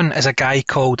next one is a guy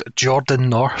called Jordan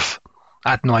North.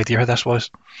 I had no idea who this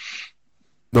was.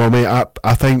 No, mate,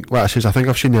 I think, like I says, I think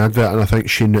I've seen the advert, and I think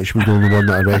Shane Rich was the only one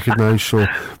that I recognised. So,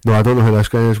 no, I don't know who this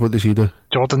guy is. What does he do?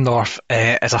 Jordan North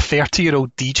is a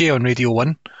 30-year-old DJ on Radio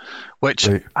 1, which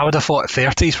Right. I would have thought at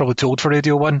 30 he's probably too old for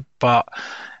Radio 1, but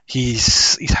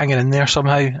he's hanging in there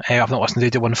somehow. I've not listened to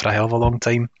Radio 1 for a hell of a long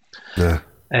time. Yeah.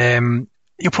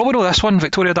 You'll probably know this one,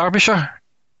 Victoria Derbyshire.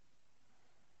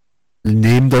 The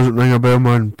name doesn't ring a bell,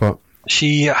 man, but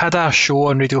She had a show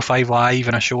on Radio 5 Live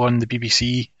and a show on the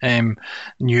BBC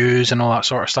News and all that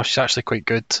sort of stuff. She's actually quite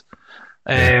good.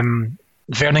 Vernon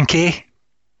Kay.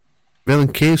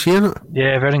 Vernon Kay's in it?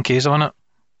 Yeah, Vernon Kay's on it.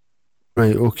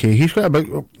 Right, okay. He's got a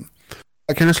big...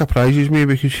 That kind of surprises me,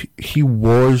 because he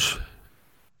was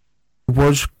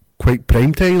quite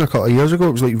prime time a couple of years ago.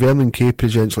 It was like Vernon Kay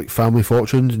presents like Family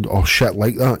Fortunes or shit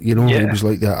like that, you know? Yeah. He was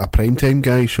like a prime time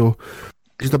guy, so...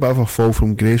 Just a bit of a fall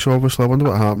from grace, obviously. I wonder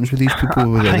what happens with these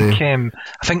people. I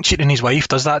think cheating his wife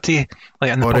does that to you,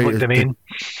 like in the public domain.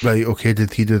 Right, okay,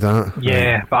 did he do that?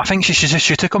 Yeah, Right. but I think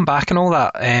she took him back and all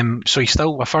that. So he's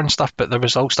still with her and stuff, but there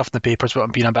was all stuff in the papers about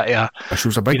him being a bit of She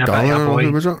was a big being a bit of a darling, boy.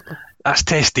 who was it? That's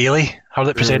Tess Daly, her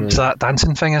that presents that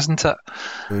dancing thing, isn't it?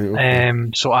 Right,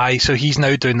 okay. So he's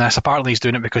now doing this. Apparently he's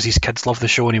doing it because his kids love the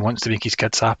show and he wants to make his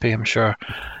kids happy. I'm sure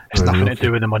it's nothing to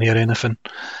do with the money or anything.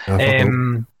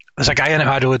 There's a guy in it who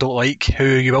I really don't like, who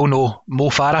you will know, Mo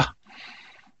Farah.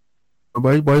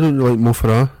 Why don't you like Mo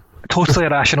Farah? Totally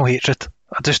irrational hatred.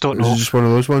 I just don't know. Is it just one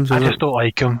of those ones, I is just it? don't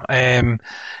like him.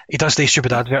 He does these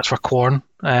stupid adverts for Corn.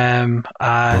 And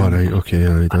Right, okay,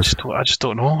 yeah, he does. I just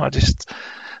don't know.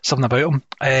 Something about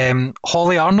him.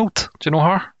 Holly Arnold, do you know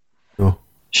her? No.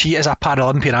 She is a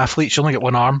Paralympian athlete. She only got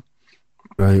one arm.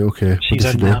 Right, okay. She's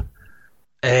what in does she do?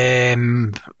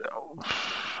 there.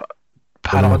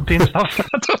 Paralympian stuff.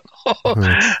 I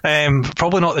don't know.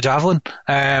 Probably not the javelin.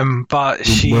 But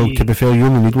she. Well, to be fair, you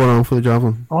only need one arm for the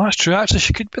javelin. Oh, that's true. Actually,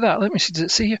 she could be that. Let me see. Does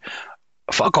it say here?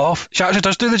 Fuck off. She actually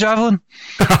does do the javelin.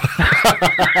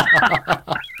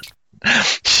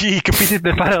 She competed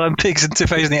in the Paralympics in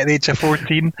 2008 at the age of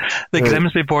 14. The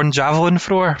Grimsby-born javelin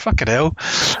thrower. Fucking hell.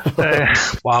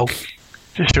 Wow.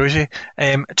 Just shows you.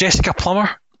 Jessica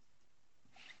Plummer.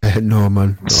 No,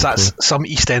 man. So that's some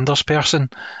EastEnders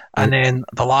person. And then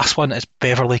the last one is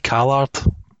Beverly Callard.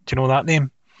 Do you know that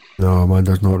name? No, man,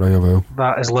 does not ring a bell.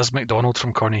 That is Liz McDonald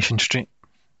from Coronation Street.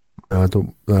 I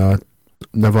don't...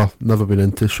 never been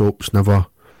into soaps. Never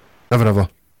ever,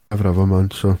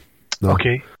 man. So, no.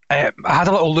 Okay. I had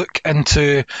a little look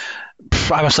into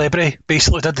I'm a Celebrity.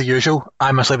 Basically did the usual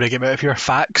I'm a Celebrity, get me out of here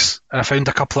facts, and I found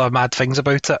a couple of mad things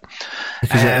about it.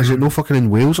 Is it no fucking in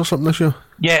Wales or something this year?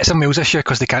 Yeah, it's in Wales this year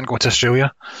because they can't go to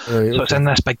Australia. Right, So it's in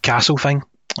this big castle thing,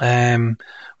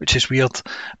 which is weird.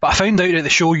 But I found out that the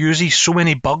show uses so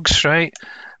many bugs, right?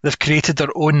 They've created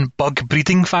their own bug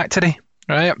breeding factory,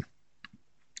 right?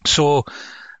 So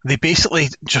they basically,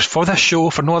 just for this show,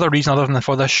 for no other reason other than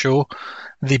for this show,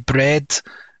 they bred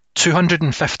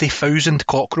 250,000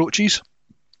 cockroaches,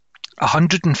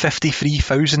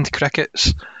 153,000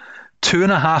 crickets,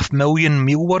 2.5 million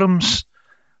mealworms,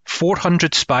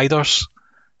 400 spiders,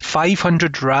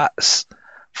 500 rats,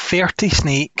 30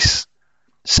 snakes,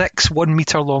 6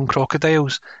 1-metre long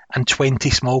crocodiles, and 20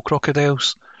 small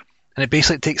crocodiles. And it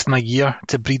basically takes them a year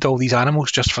to breed all these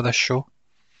animals just for this show.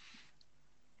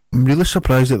 I'm really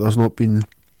surprised that there's not been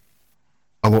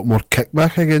a lot more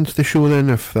kickback against the show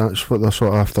then, if that's what they're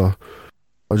sort of after.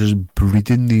 Or just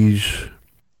breeding these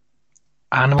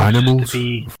Animals. To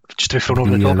be thrown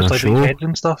over the top of celebrity heads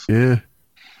and stuff. Yeah.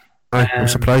 I'm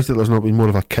surprised that there's not been more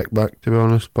of a kickback, to be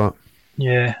honest, but...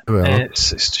 Yeah, well.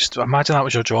 It's just, imagine that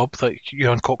was your job, like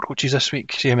you're on cockroaches this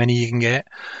week, see how many you can get.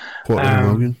 What a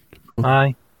million.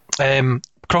 Aye.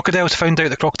 Crocodiles, found out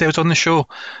the crocodiles on the show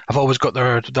have always got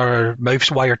their mouths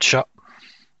wired shut.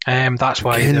 That's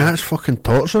why. Again, that's fucking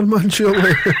torture, man,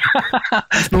 surely.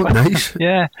 It's not nice.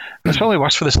 Yeah, it's probably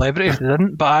worse for the celebrity if they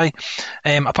didn't, but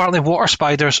apparently water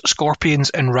spiders, scorpions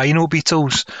and rhino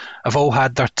beetles have all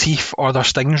had their teeth or their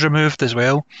stings removed as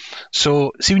well.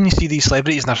 So see when you see these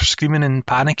celebrities and they're screaming and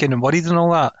panicking and worried and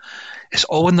all that, it's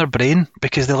all in their brain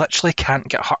because they literally can't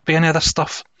get hurt by any of this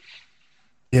stuff.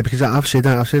 Yeah, because I've said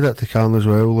that to Karen as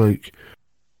well, like,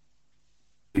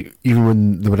 even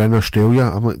when they were in Australia,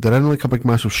 I'm like, they're in like a big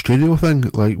massive studio thing,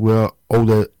 like where all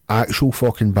the actual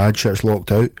fucking bad shit's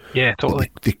locked out. Yeah, totally.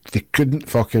 They couldn't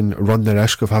fucking run the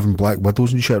risk of having black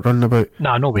widows and shit running about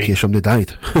Nah, no in way. case somebody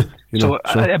died.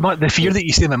 The fear that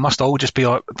you see them, it must all just be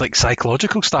like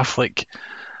psychological stuff. Like,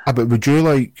 But would you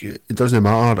like? It doesn't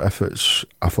matter if it's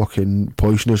a fucking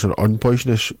poisonous or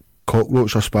unpoisonous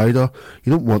cockroach or spider.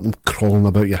 You don't want them crawling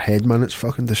about your head, man. It's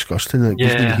fucking disgusting. It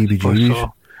gives me the heebie-jeebies.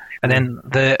 So. And then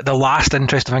the last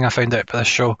interesting thing I found out about this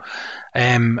show,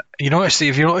 have you noticed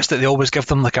that they always give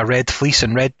them like a red fleece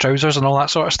and red trousers and all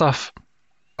that sort of stuff?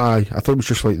 Aye, I thought it was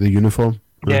just like the uniform.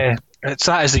 Yeah, it's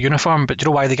that as the uniform, but do you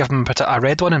know why they give them a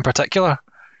red one in particular?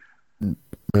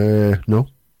 No.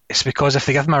 It's because if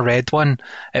they give them a red one,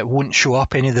 it won't show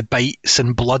up any of the bites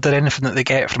and blood or anything that they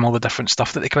get from all the different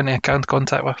stuff that they come into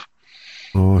contact with.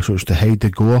 Oh, so it's to hide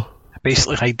the gore?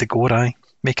 Basically hide the gore, aye.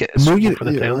 Make it suitable for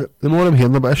the telly. The more I'm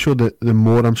hearing about this show, the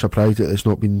more I'm surprised that it's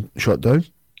not been shut down.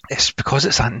 It's because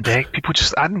it's Ant and Dec.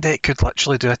 Ant and Dec could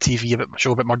literally do a TV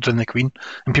show about murdering the Queen,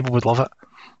 and people would love it.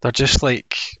 They're just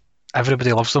like,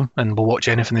 everybody loves them, and will watch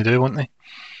anything they do, won't they?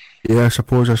 Yeah, I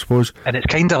suppose. And it's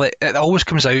kind of like, it always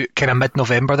comes out kind of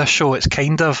mid-November, this show. It's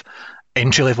kind of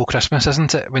entry-level Christmas,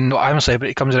 isn't it? When I'm a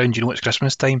Celebrity comes around, you know it's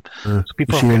Christmas time. So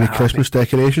people seen any Christmas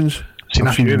decorations? Seen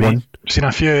a few, mate. Seen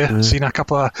a few, yeah. Seen a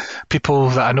couple of people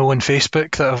that I know on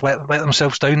Facebook that have let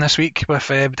themselves down this week with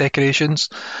decorations.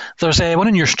 There's one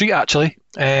in your street, actually.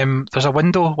 There's a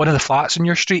window, one of the flats in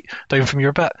your street, down from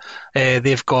your bit.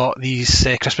 They've got these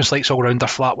Christmas lights all around their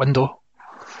flat window.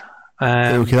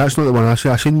 Okay, that's not the one I see.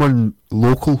 I seen one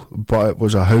local, but it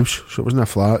was a house, so it wasn't a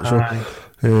flat. So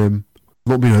I've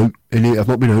not been out I've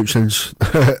not been out since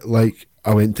like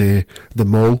I went to the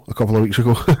mall a couple of weeks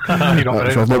ago. So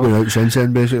I've not been out since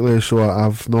then, basically. So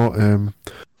I've not noticed.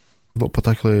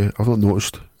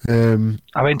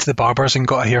 I went to the barbers and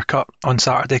got a haircut on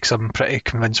Saturday because I'm pretty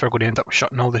convinced we're going to end up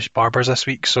shutting all the barbers this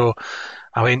week. So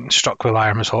I went and struck while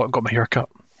iron was hot and got my haircut.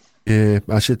 Yeah,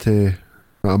 I said to,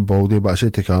 I'm baldy, but I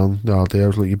said to Karen the other day, I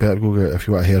was like, you better go get, if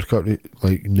you want a haircut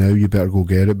like now, you better go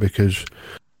get it, because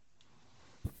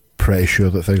I'm pretty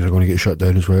sure that things are going to get shut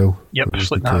down as well. Yep,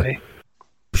 just like that,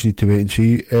 Just need to wait and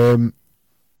see.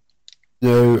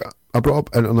 Now, I brought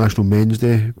up International Men's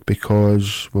Day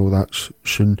because, well, that's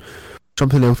soon.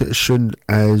 Something else that is soon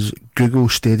is Google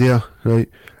Stadia, right?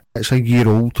 It's a year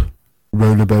old,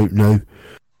 roundabout now.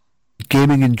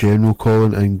 Gaming in general,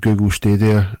 Colin, and Google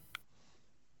Stadia,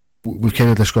 we've kind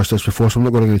of discussed this before, so I'm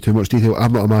not going to go into too much detail.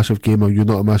 I'm not a massive gamer, you're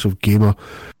not a massive gamer,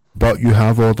 but you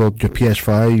have ordered your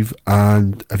PS5,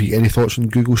 and have you got any thoughts on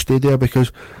Google Stadia?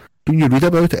 Because when you read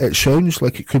about it, it sounds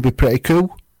like it could be pretty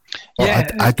cool. Yeah.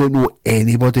 I don't know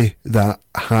anybody that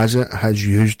has it, has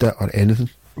used it, or anything.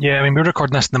 Yeah, I mean, we're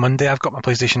recording this on the Monday. I've got my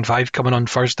PlayStation 5 coming on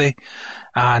Thursday,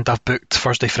 and I've booked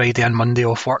Thursday, Friday and Monday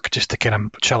off work just to kind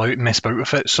of chill out and mess about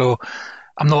with it. So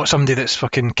I'm not somebody that's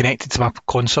fucking connected to my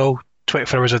console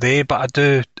 24 hours a day, but I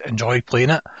do enjoy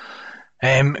playing it.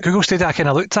 Google Stadia I kind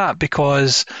of looked at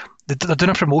because they're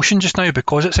doing a promotion just now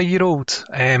because it's a year old,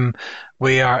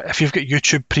 where if you've got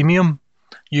YouTube Premium,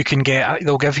 you can get,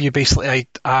 they'll give you basically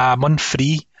a month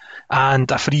free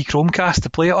and a free Chromecast to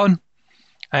play it on.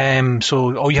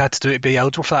 So all you had to do to be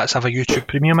eligible for that is have a YouTube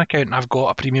Premium account, and I've got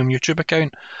a premium YouTube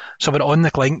account. So I went on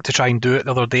the link to try and do it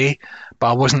the other day,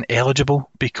 but I wasn't eligible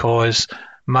because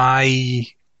my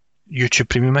YouTube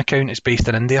Premium account is based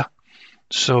in India.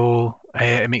 So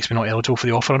it makes me not eligible for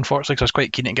the offer, unfortunately, because I was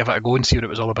quite keen to give it a go and see what it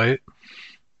was all about.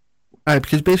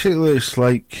 Because basically it's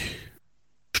like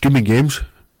streaming games.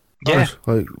 Yeah.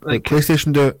 Like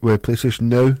PlayStation do it with PlayStation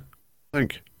Now. I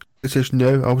think PlayStation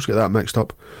Now, I always get that mixed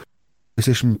up.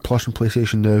 PlayStation Plus and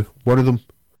PlayStation Now. One of them,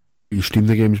 you stream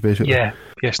the games basically. Yeah,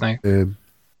 yes, now.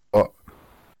 But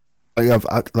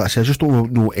like I just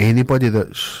don't know anybody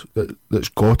that's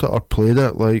got it or played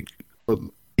it. Like,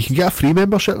 you can get a free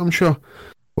membership, I'm sure,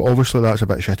 but obviously that's a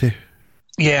bit shitty.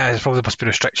 Yeah, there's probably must be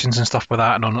restrictions and stuff with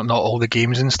that, and not all the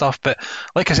games and stuff. But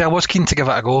like I said, I was keen to give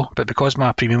it a go, but because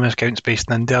my premium account's based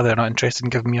in India, they're not interested in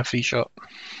giving me a free shot.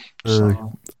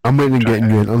 So, I'm waiting on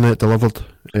getting your internet delivered.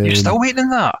 You're still waiting on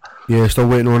that? Yeah, still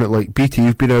waiting on it. Like BT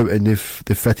have been out and they've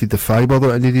fitted the fibre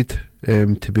that I needed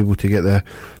to be able to get the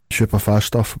super fast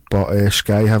stuff, but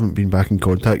Sky haven't been back in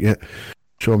contact yet.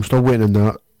 So I'm still waiting on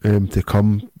that to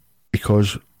come,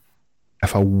 because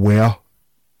if I were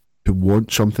to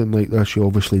want something like this, you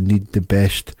obviously need the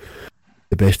best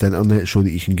internet so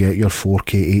that you can get your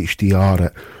 4K HDR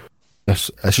at this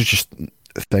is just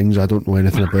things I don't know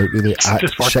anything about really, at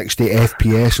 60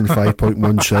 FPS and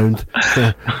 5.1 sound.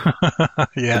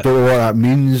 Yeah. I don't know what that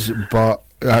means, but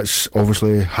that's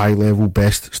obviously high level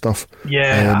best stuff.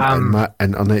 Yeah, and my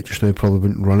internet just now probably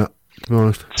wouldn't run it, to be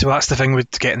honest. so that's the thing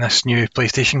with getting this new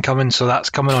PlayStation coming. So that's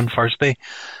coming on Thursday.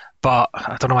 But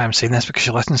I don't know why I'm saying this because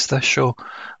she listens to this show.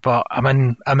 But I'm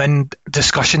in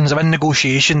discussions, I'm in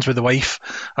negotiations with the wife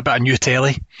about a new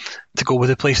telly to go with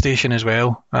the PlayStation as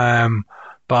well.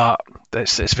 But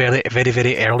it's very, very,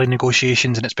 very early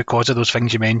negotiations, and it's because of those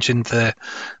things you mentioned, the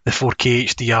 4K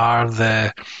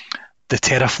HDR, the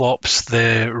teraflops,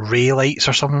 the ray lights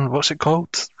or something. What's it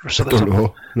called? I don't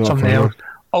know. Something else.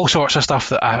 All sorts of stuff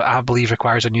that I believe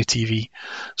requires a new TV.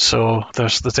 So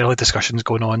there's early discussions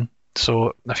going on.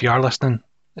 So if you are listening,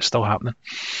 it's still happening.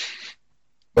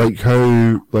 Like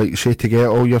how, like say to get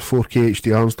all your 4K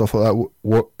HDR and stuff like that,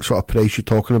 what sort of price you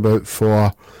talking about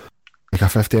for like a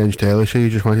 50-inch telly? Say you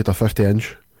just wanted a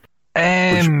 50-inch.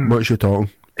 What's you talking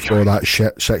for that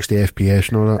shit 60 FPS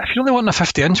and all that? If you only want a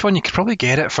 50-inch one, you could probably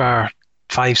get it for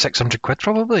 500-600 quid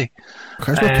probably.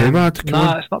 Okay, it's not too bad.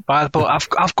 No, it's not bad. But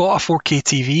I've got a 4K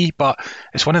TV, but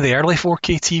it's one of the early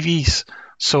 4K TVs.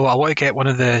 So I want to get one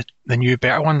of the new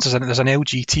better ones. There's an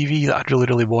LG TV that I'd really,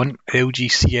 really want, LG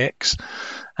CX.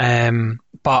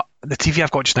 But the TV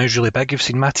I've got just now is really big. You've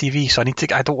seen my TV, so I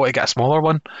don't want to get a smaller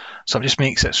one. So it just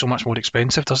makes it so much more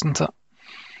expensive, doesn't it?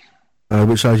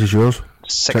 What size is yours?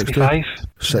 65.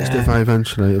 65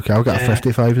 inch, right? Okay, I've got a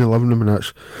 55 in the living room, and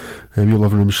that's your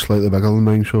living room is slightly bigger than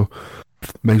mine. So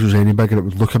if mine was any bigger, it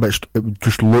would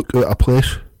just look out of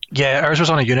place. Yeah, ours was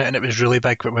on a unit and it was really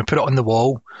big, but when we put it on the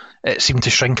wall, it seemed to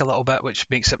shrink a little bit, which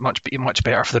makes it much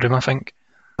better for the room, I think.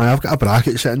 I've got a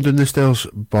bracket sitting down the stairs,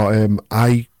 but I'm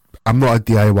not a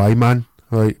DIY man.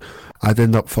 Like, I'd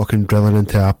end up fucking drilling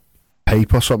into a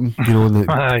pipe or something, you know, and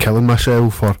like, killing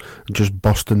myself, or just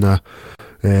busting the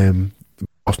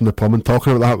plumbing.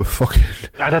 Talking about that with fucking...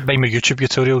 I did mine with YouTube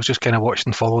tutorials, just kind of watched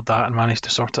and followed that and managed to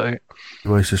sort it out.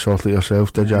 You managed to sort it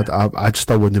yourself, did you? I'd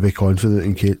still wouldn't be confident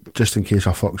in case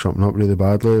I fuck something up really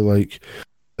badly. Like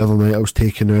the other night I was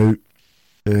taking out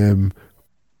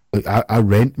like I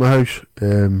rent my house.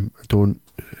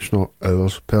 It's not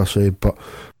ours per se, but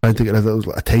trying to get rid of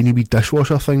like a tiny wee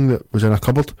dishwasher thing that was in a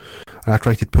cupboard, and I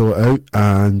tried to pull it out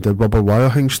and the rubber wire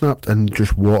thing snapped and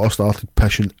just water started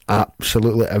pissing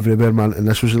absolutely everywhere, man. And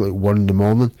this was at like 1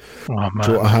 a.m. Oh, man.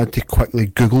 So I had to quickly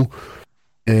Google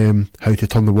how to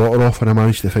turn the water off, and I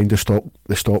managed to find the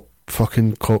stop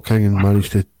fucking cock thing and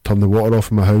managed to turn the water off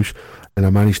in my house, and I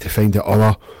managed to find the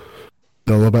other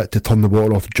bit to turn the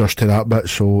water off just to that bit.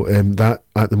 So that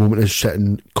at the moment is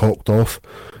sitting cocked off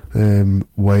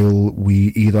while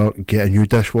we either get a new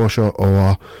dishwasher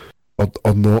or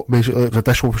not. Basically, the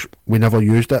dishwasher, we never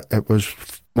used it. It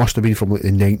must have been from like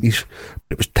the 90s.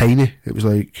 It was tiny. It was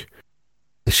like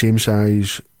the same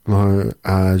size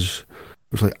as...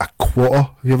 It was like a quarter.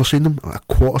 Have you ever seen them? Like a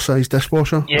quarter-sized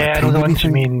dishwasher. Yeah, I know the ones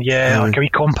you mean. Yeah, like a wee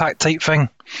compact type thing.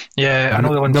 Yeah, I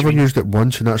know the ones. Never used it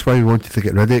once, and that's why we wanted to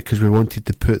get rid of it, because we wanted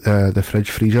to put the fridge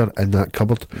freezer in that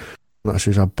cupboard. That's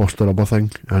just a bust the rubber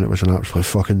thing, and it was an absolute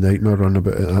fucking nightmare running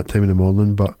about at that time in the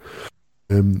morning. But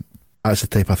that's the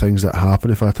type of things that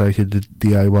happen if I try to do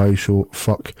DIY. So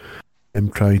fuck,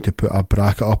 I'm trying to put a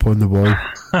bracket up on the wall.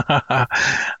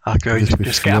 Okay,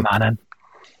 just get a man in.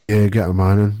 Yeah, get a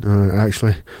man in.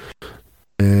 Actually,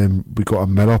 we got a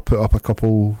mirror put up a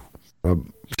couple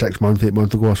 8 months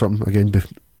ago or something. Again,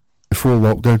 before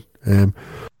lockdown,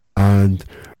 and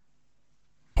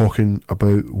talking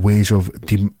about ways of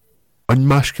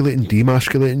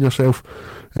demasculating yourself.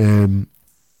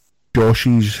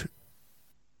 Josh's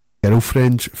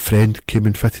girlfriend's friend came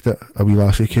and fitted it. A wee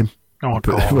lassie came. Oh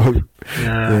god!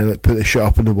 Yeah, like put the shit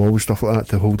up on the wall and stuff like that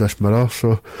to hold this mirror.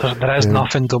 So there is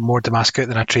nothing more demasculating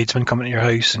than a tradesman coming to your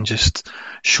house and just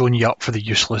showing you up for the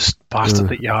useless bastard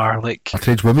that you are. Like a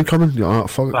tradeswoman coming,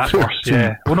 fuck. That's worse.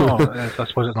 Yeah. Well, no, I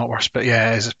suppose it's not worse, but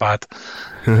yeah, it's bad.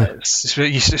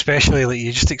 Especially like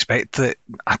you just expect that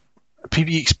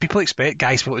people expect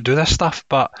guys to be able to do this stuff,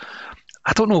 but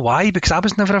I don't know why, because I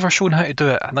was never ever shown how to do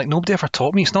it, and like nobody ever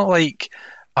taught me. It's not like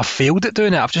I've failed at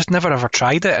doing it. I've just never ever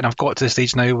tried it, and I've got to the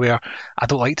stage now where I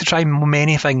don't like to try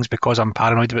many things because I'm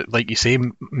paranoid about, like you say,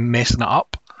 messing it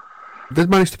up. I did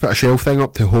manage to put a shelf thing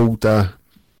up to hold the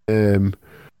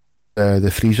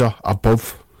freezer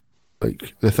above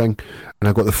like the thing, and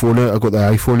I got the phone out. I got the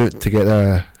iPhone out to get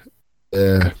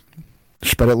the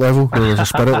spirit level. There's a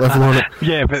spirit level on it.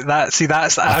 Yeah, but that's I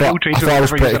thought it was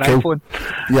pretty cool.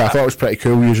 Yeah, I thought it was pretty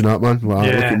cool using that, man. Wow,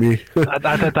 yeah, look at me.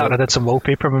 I did that when I did some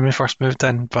wallpaper when we first moved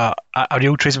in, but a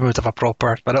real tradesman would have a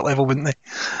proper spirit level, wouldn't they?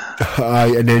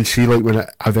 Aye, and then see, like when I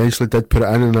eventually did put it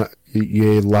in, and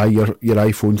you lie your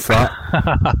iPhone flat,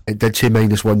 it did say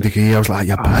 -1 degree. I was like,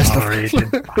 you bastard.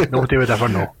 Nobody would ever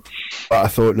know. But I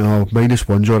thought, no,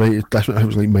 -1's alright. That's what it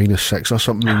was like -6 or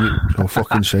something,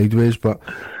 fucking sideways. But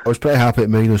I was pretty happy at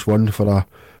 -1 for a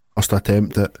first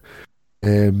attempt at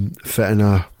fitting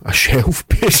a shelf,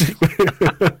 basically.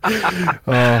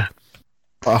 What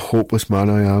a hopeless man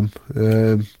I am.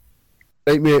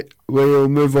 Right, mate, we'll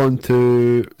move on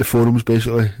to the forums,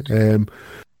 basically.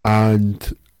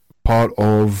 And part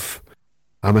of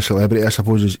I'm a Celebrity, I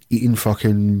suppose, is eating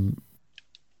fucking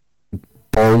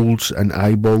balls and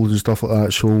eyeballs and stuff like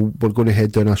that. So we're going to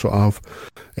head down a sort of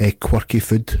quirky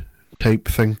food type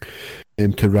thing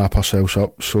to wrap ourselves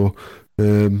up. So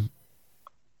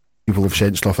people have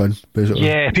sent stuff in, basically.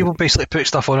 Yeah, people basically put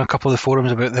stuff on a couple of the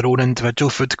forums about their own individual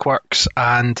food quirks,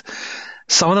 and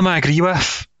some of them I agree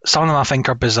with, some of them I think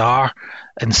are bizarre,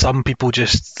 and some people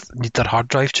just need their hard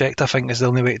drive checked, I think is the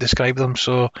only way to describe them.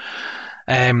 So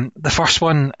the first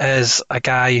one is a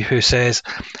guy who says,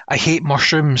 I hate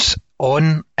mushrooms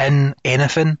in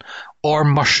anything or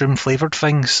mushroom flavoured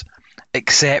things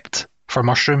except for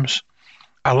mushrooms.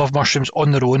 I love mushrooms on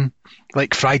their own,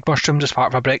 like fried mushrooms as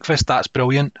part of a breakfast, that's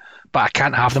brilliant, but I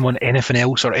can't have them on anything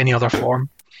else or any other form.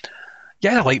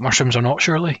 Yeah, I like mushrooms or not,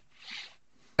 surely.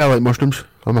 I like mushrooms.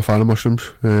 I'm a fan of mushrooms,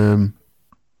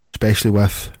 especially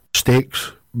with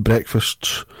steaks,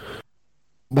 breakfasts,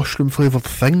 mushroom flavoured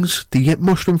things. Do you get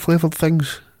mushroom flavoured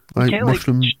things? Like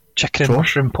mushroom chicken and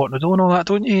mushroom pot noodle and all that,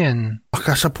 don't you? And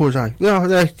I suppose I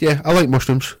like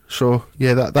mushrooms. So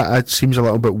yeah, that seems a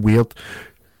little bit weird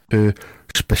to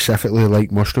specifically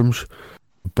like mushrooms,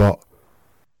 but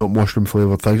not mushroom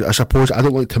flavoured things. I suppose I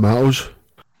don't like tomatoes.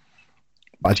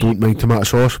 I don't mind tomato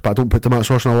sauce, but I don't put tomato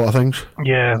sauce in a lot of things.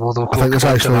 Yeah, well, I think there's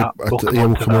actually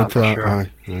we'll come on to that. Sure.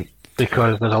 Aye, right.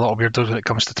 Because there's a lot of weirdos when it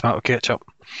comes to tomato ketchup.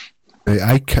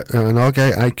 Right, another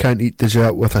guy, I can't eat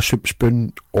dessert with a soup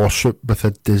spoon or soup with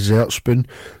a dessert spoon.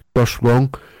 Just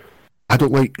wrong. I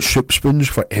don't like soup spoons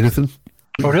for anything.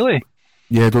 Oh, really?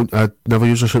 Yeah, I never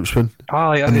use a soup spoon.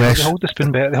 Ah, yeah, they hold the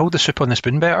spoon better. They hold the soup on the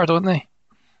spoon better, don't they?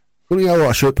 Don't eat a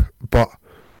lot of soup, but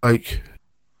like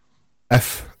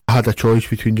if I had a choice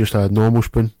between just a normal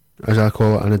spoon, as I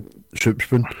call it, and a soup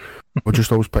spoon, I'd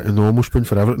just always pick a normal spoon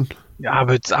for everything.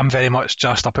 I'm very much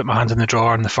just, I put my hand in the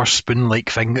drawer and the first spoon-like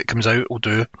thing that comes out will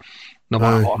do, no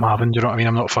matter what I'm having, do you know what I mean?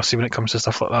 I'm not fussy when it comes to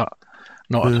stuff like that.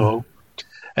 Not at all.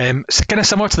 It's kind of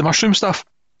similar to the mushroom stuff.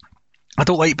 I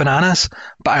don't like bananas,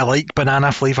 but I like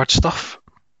banana-flavoured stuff.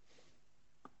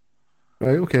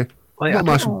 Right, okay. Like,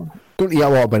 don't eat a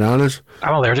lot of bananas.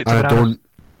 I'm allergic to bananas.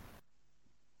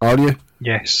 Are you?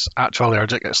 Yes, actual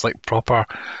allergic. It's like proper,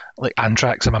 like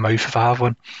anthrax in my mouth if I have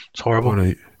one. It's horrible.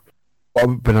 Alright. What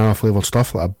about banana flavoured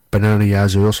stuff, like a banana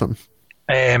yazoo or something?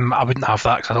 I wouldn't have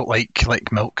that because I don't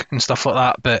like milk and stuff like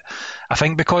that. But I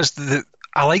think because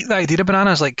I like the idea of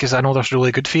bananas, like, because I know they're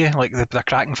really good for you. Like the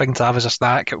cracking thing to have as a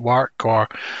snack at work or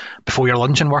before your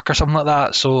lunch and work or something like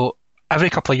that. So every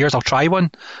couple of years I'll try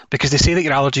one because they say that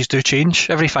your allergies do change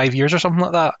every 5 years or something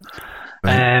like that.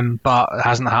 Right. But it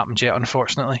hasn't happened yet,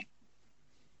 unfortunately.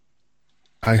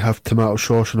 I have tomato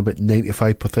sauce on about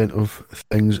 95% of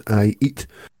things I eat.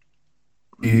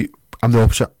 I'm the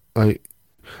opposite. The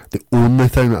only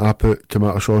thing that I put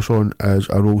tomato sauce on is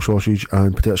a roll sausage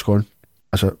and potato scone.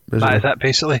 That's it. That is it,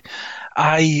 basically.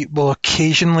 I will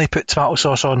occasionally put tomato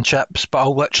sauce on chips, but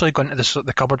I'll literally go into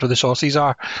the cupboard where the sauces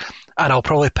are, and I'll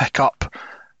probably pick up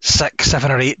 6,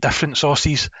 7 or 8 different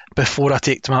sauces before I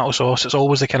take tomato sauce. It's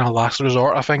always the kind of last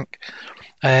resort, I think.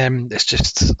 It's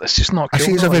just not cool. I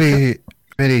see it's a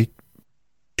very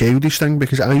childish thing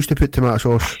because I used to put tomato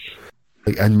sauce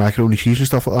like in macaroni cheese and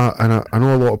stuff like that, and I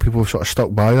know a lot of people have sort of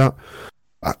stuck by that.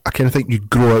 I kind of think you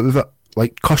grow out of it,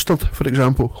 like custard, for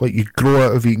example. Like you grow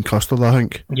out of eating custard, I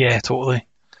think. Yeah, totally.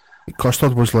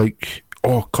 Custard was like,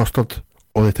 custard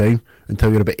all the time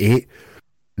until you're about 8,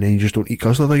 and then you just don't eat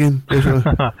custard again, basically.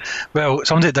 Well,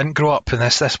 somebody that didn't grow up in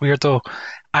this weirdo,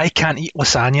 I can't eat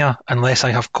lasagna unless I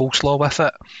have coleslaw with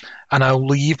it, and I'll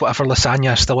leave whatever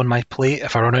lasagna is still on my plate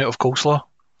if I run out of coleslaw.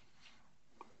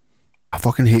 I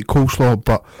fucking hate coleslaw,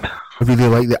 but I really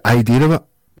like the idea of it.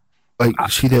 Like,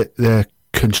 see the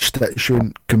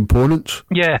constituent components.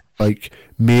 Yeah. Like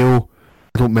mayo.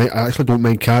 I actually don't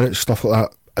mind carrots, stuff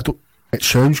like that. It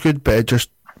sounds good, but it just,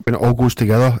 when it all goes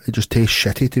together, it just tastes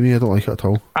shitty to me. I don't like it at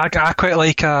all. I quite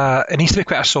like it needs to be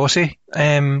quite a saucy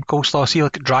coleslaw. See,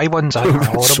 like dry ones are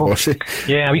horrible. Saucy.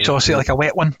 Yeah, a wee saucy, like a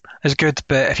wet one is good,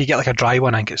 but if you get like a dry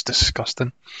one, I think it's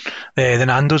disgusting. The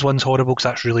Nando's one's horrible because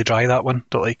that's really dry, that one.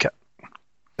 Don't like it.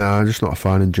 Nah, I'm just not a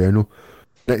fan in general.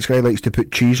 Next guy likes to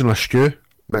put cheese in a stew,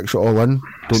 mix it all in,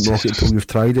 don't knock it until you've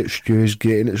tried it. Stew is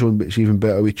great in its own, but it's even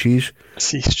better with cheese.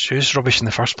 See, stew's rubbish in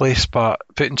the first place, but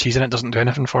putting cheese in it doesn't do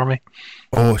anything for me.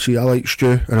 Oh, see, I like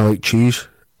stew and I like cheese.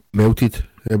 melted.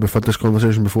 We've had this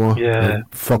conversation before. Yeah,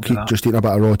 Fuck do it, that. just eating a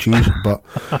bit of raw cheese. But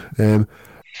don't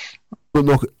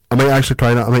know. I might actually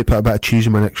try that. I might put a bit of cheese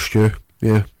in my next stew.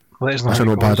 Yeah, Let us know that's how a it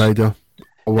not bad goes. idea.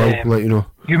 I will let you know.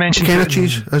 You mentioned What kind of putting-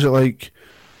 cheese? Is it like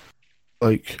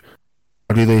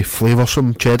a really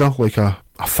flavoursome cheddar, like a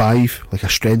 5, like a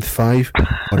strength 5,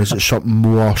 or is it something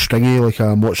more stringy, like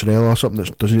a mozzarella or something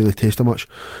that doesn't really taste that much?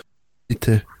 Need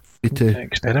to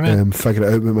experiment. figure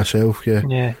it out with myself. Yeah.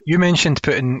 Yeah, you mentioned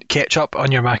putting ketchup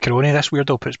on your macaroni. This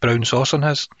weirdo puts brown sauce on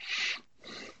his.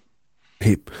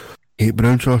 Hate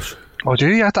brown sauce. Oh, do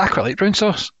you? I quite like brown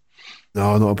sauce.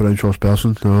 No, not a brown sauce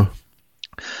person. No.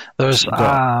 There's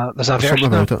a Something version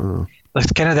about of, it. No.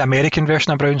 like kind of the American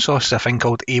version of brown sauce is a thing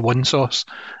called A1 sauce,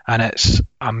 and it's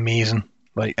amazing.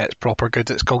 Like, it's proper good.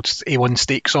 It's called A1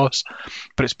 steak sauce,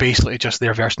 but it's basically just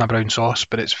their version of brown sauce,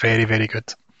 but it's very, very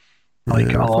good. I like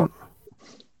it a lot.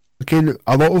 Again,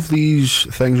 a lot of these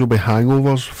things will be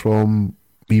hangovers from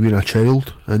me being a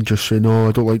child and just saying, no,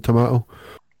 I don't like tomato.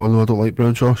 Oh no, I don't like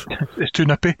brown sauce. It's too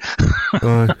nippy.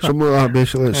 Something like that.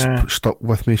 Basically, it's Yeah. stuck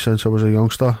with me since I was a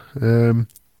youngster.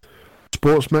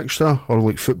 Sports mixture or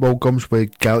like football gums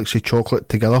with Galaxy chocolate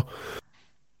together.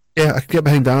 Yeah, I can get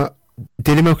behind that.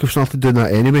 Dairy Milk have started doing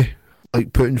that anyway,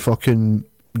 like putting fucking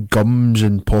gums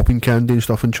and popping candy and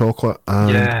stuff in chocolate.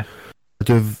 And Yeah. I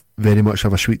do very much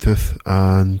have a sweet tooth,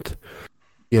 and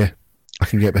yeah, I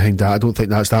can get behind that. I don't think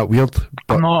that's that weird.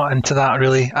 But I'm not into that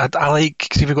really. I like,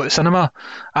 see if we go to cinema,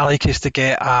 I like us to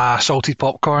get a salted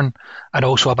popcorn and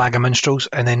also a bag of minstrels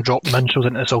and then drop the minstrels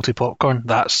into the salted popcorn.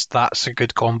 That's a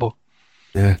good combo.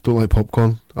 yeah, don't like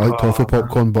popcorn. I like toffee no.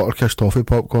 popcorn, Butterkiss toffee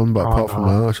popcorn, but apart from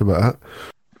that, that's about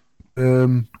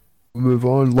it. Move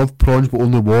on. Love prawns, but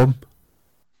only warm.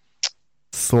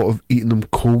 Thought of eating them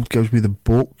cold gives me the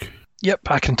bulk. Yep,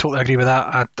 I can totally agree with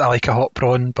that. I like a hot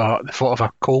prawn, but the thought of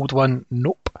a cold one,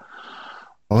 nope.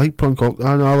 I like prawn cocktail.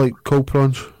 I like cold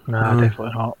prawns. Nah,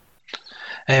 definitely not.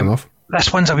 Enough.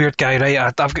 This one's a weird guy,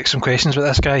 right? I've got some questions with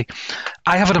this guy.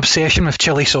 I have an obsession with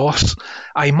chili sauce.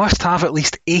 I must have at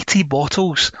least 80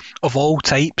 bottles of all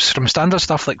types, from standard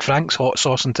stuff like Frank's hot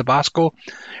sauce and Tabasco,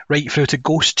 right through to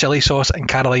Ghost chili sauce and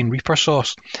Caroline Reaper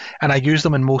sauce. And I use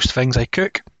them in most things I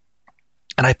cook.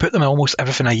 And I put them in almost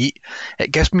everything I eat.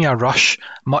 It gives me a rush,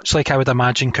 much like I would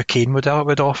imagine cocaine would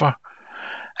offer.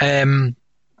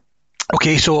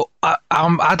 Okay, so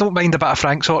I don't mind a bit of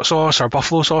Frank's hot sauce or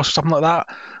buffalo sauce or something like that.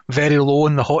 Very low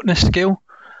on the hotness scale.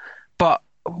 But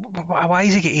why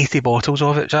does he get 80 bottles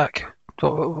of it, Jack?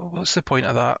 What's the point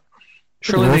of that?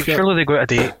 Surely they go out of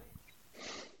date.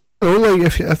 Oh, like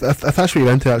if that's what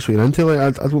you're into, that's what you're into.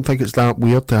 Like I don't think it's that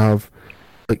weird to have,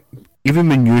 like, even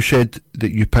when you said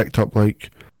that you picked up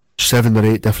like 7 or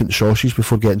 8 different sauces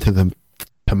before getting to the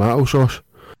tomato sauce,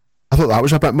 I thought that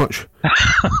was a bit much.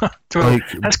 Like,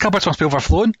 this cupboard must be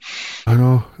overflowing. I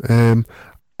know. I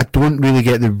don't really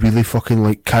get the really fucking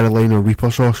like Carolina Reaper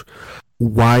sauce.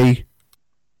 Why?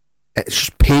 It's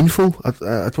just painful.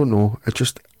 I don't know.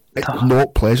 It's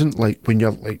not pleasant. Like when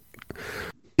you're like,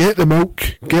 get the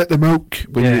milk.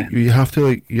 When you have to,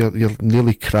 like, you're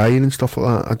nearly crying and stuff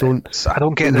like that. I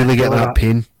don't really get that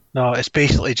pain. No, it's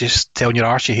basically just telling your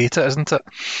arse you hate it, isn't it?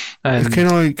 It's kind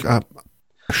of like a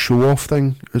show off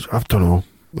thing. I don't know.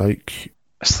 Like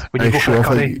when you go for a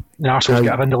curry, your arse will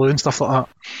get a vindaloo and stuff like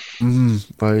that.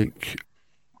 Like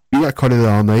we got a curry the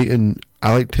other night, and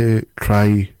I like to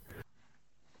try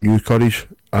new curries,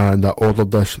 and I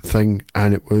ordered this thing,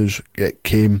 and it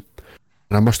came,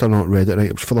 and I must have not read it right.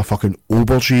 It was full of fucking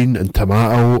aubergine and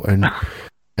tomato, and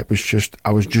it was just,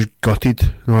 I was just gutted.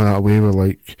 You know, that way where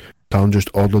like Karen just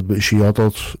ordered what she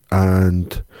ordered,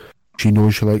 and she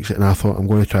knows she likes it, and I thought I'm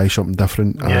going to try something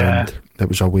different, and it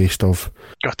was a waste of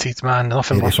gutted, man.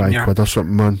 Nothing worse when £85 or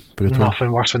something, man. Brutal.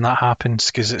 Nothing worse when that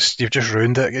happens, because you've just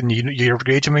ruined it, and you're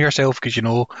raging with yourself because you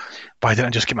know, why didn't I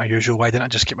just get my usual?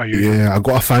 Yeah, I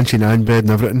got a fancy naan bread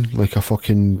and everything, like a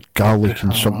fucking garlic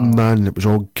and something naan, and it was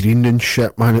all green and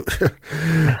shit, man.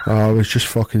 I was just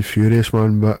fucking furious,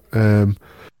 man. But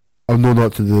I'll know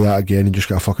not to do that again, and just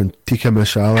get a fucking tikka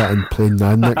masala and plain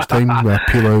naan next time with a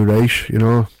pilau rice, you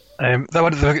know. They've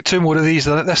got 2 more of these.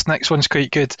 This next one's quite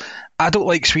good. I don't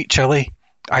like sweet chilli.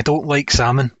 I don't like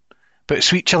salmon. But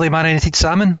sweet chilli marinated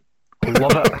salmon,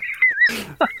 love it.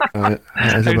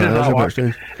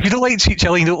 If you don't like sweet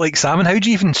chilli and you don't like salmon, how do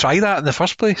you even try that in the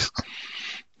first place?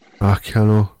 I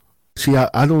can't. See,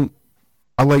 I don't.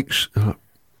 I like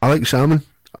salmon.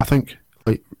 I think,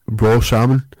 like, raw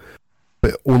salmon,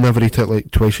 but I'll never eat it like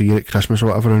twice a year at Christmas or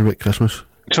whatever, around about Christmas.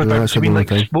 So do you mean like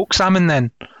smoked salmon then?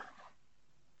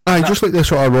 Aye, just like the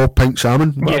sort of raw pink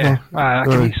salmon. Whatever. Yeah, I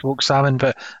can eat smoked salmon,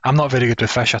 but I'm not very good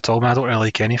with fish at all, man. I don't really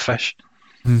like any fish.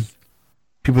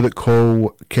 people that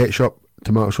call ketchup,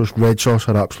 tomato sauce, red sauce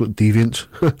are absolute deviants.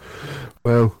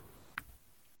 Well,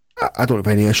 I don't have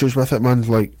any issues with it, man.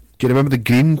 Like, do you remember the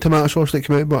green tomato sauce that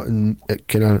came out, but it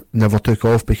kind of never took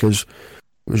off because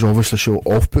it was obviously so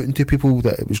off-putting to people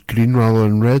that it was green rather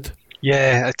than red.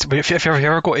 Yeah, but if you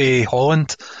ever go to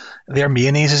Holland, their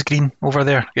mayonnaise is green over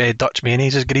there. Dutch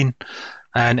mayonnaise is green,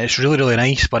 and it's really, really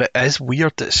nice, but it is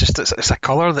weird. It's a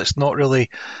colour that's not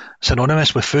really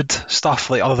synonymous with food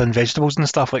stuff, like other than vegetables and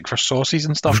stuff, like for sauces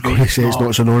and I stuff. was going to say it's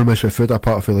not synonymous with food,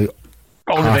 apart from like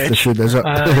all the half veg. the food, is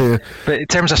it? But in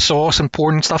terms of sauce and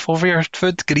pouring stuff over your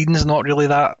food, green's not really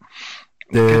that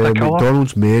good The a colour.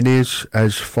 McDonald's mayonnaise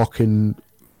is fucking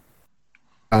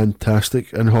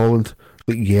fantastic in Holland.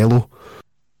 Like yellow.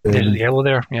 There's yellow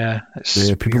there, yeah.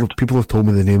 It's People have told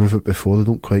me the name of it before. They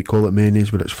don't quite call it mayonnaise,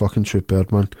 but it's fucking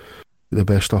superb, man. The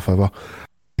best stuff ever.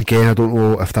 Again, I don't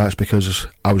know if that's because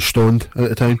I was stoned at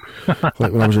the time.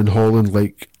 Like when I was in Holland,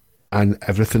 like, and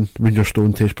everything when you're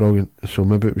stoned tastes brilliant. So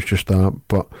maybe it was just that.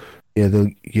 But yeah,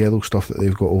 the yellow stuff that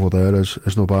they've got over there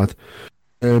is not bad.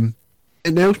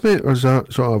 Anything else, mate, or is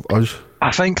that sort of us?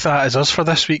 I think that is us for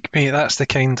this week, mate. That's the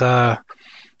kind of...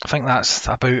 I think that's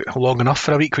about long enough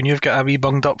for a week when you've got a wee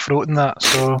bunged up throat and that,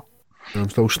 so... I'm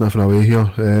still sniffing away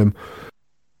here.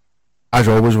 As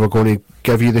always, we're going to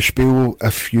give you the spiel.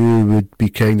 If you would be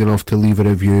kind enough to leave a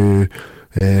review,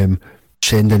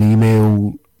 send an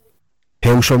email,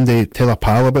 tell a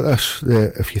pal about this.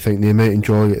 If you think they might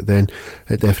enjoy it, then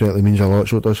it definitely means a lot,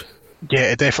 so it does.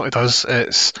 Yeah, it definitely does.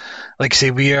 It's like I say,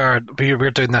 we're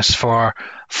doing this for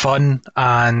fun,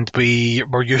 and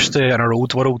we're used to, in our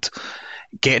old world,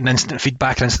 getting instant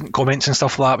feedback and instant comments and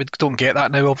stuff like that. We don't get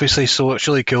that now, obviously, so it's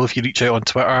really cool if you reach out on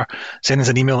Twitter, send us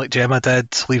an email like Gemma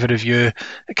did, leave a review.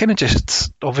 It kind of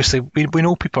just, obviously, we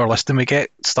know people are listening, we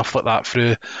get stuff like that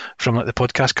through from like the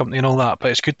podcast company and all that,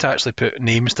 but it's good to actually put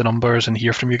names to numbers and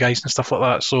hear from you guys and stuff like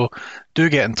that, so do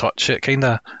get in touch. It kind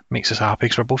of makes us happy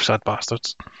because we're both sad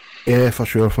bastards. Yeah, for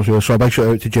sure. So a big shout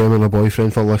out to Gemma and her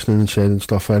boyfriend for listening and sending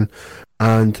stuff in.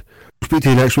 And we'll speak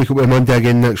to you next week. It'll be Monday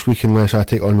again next week unless I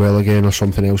take on well again or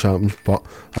something else happens. But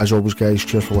as always, guys,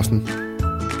 cheers for listening.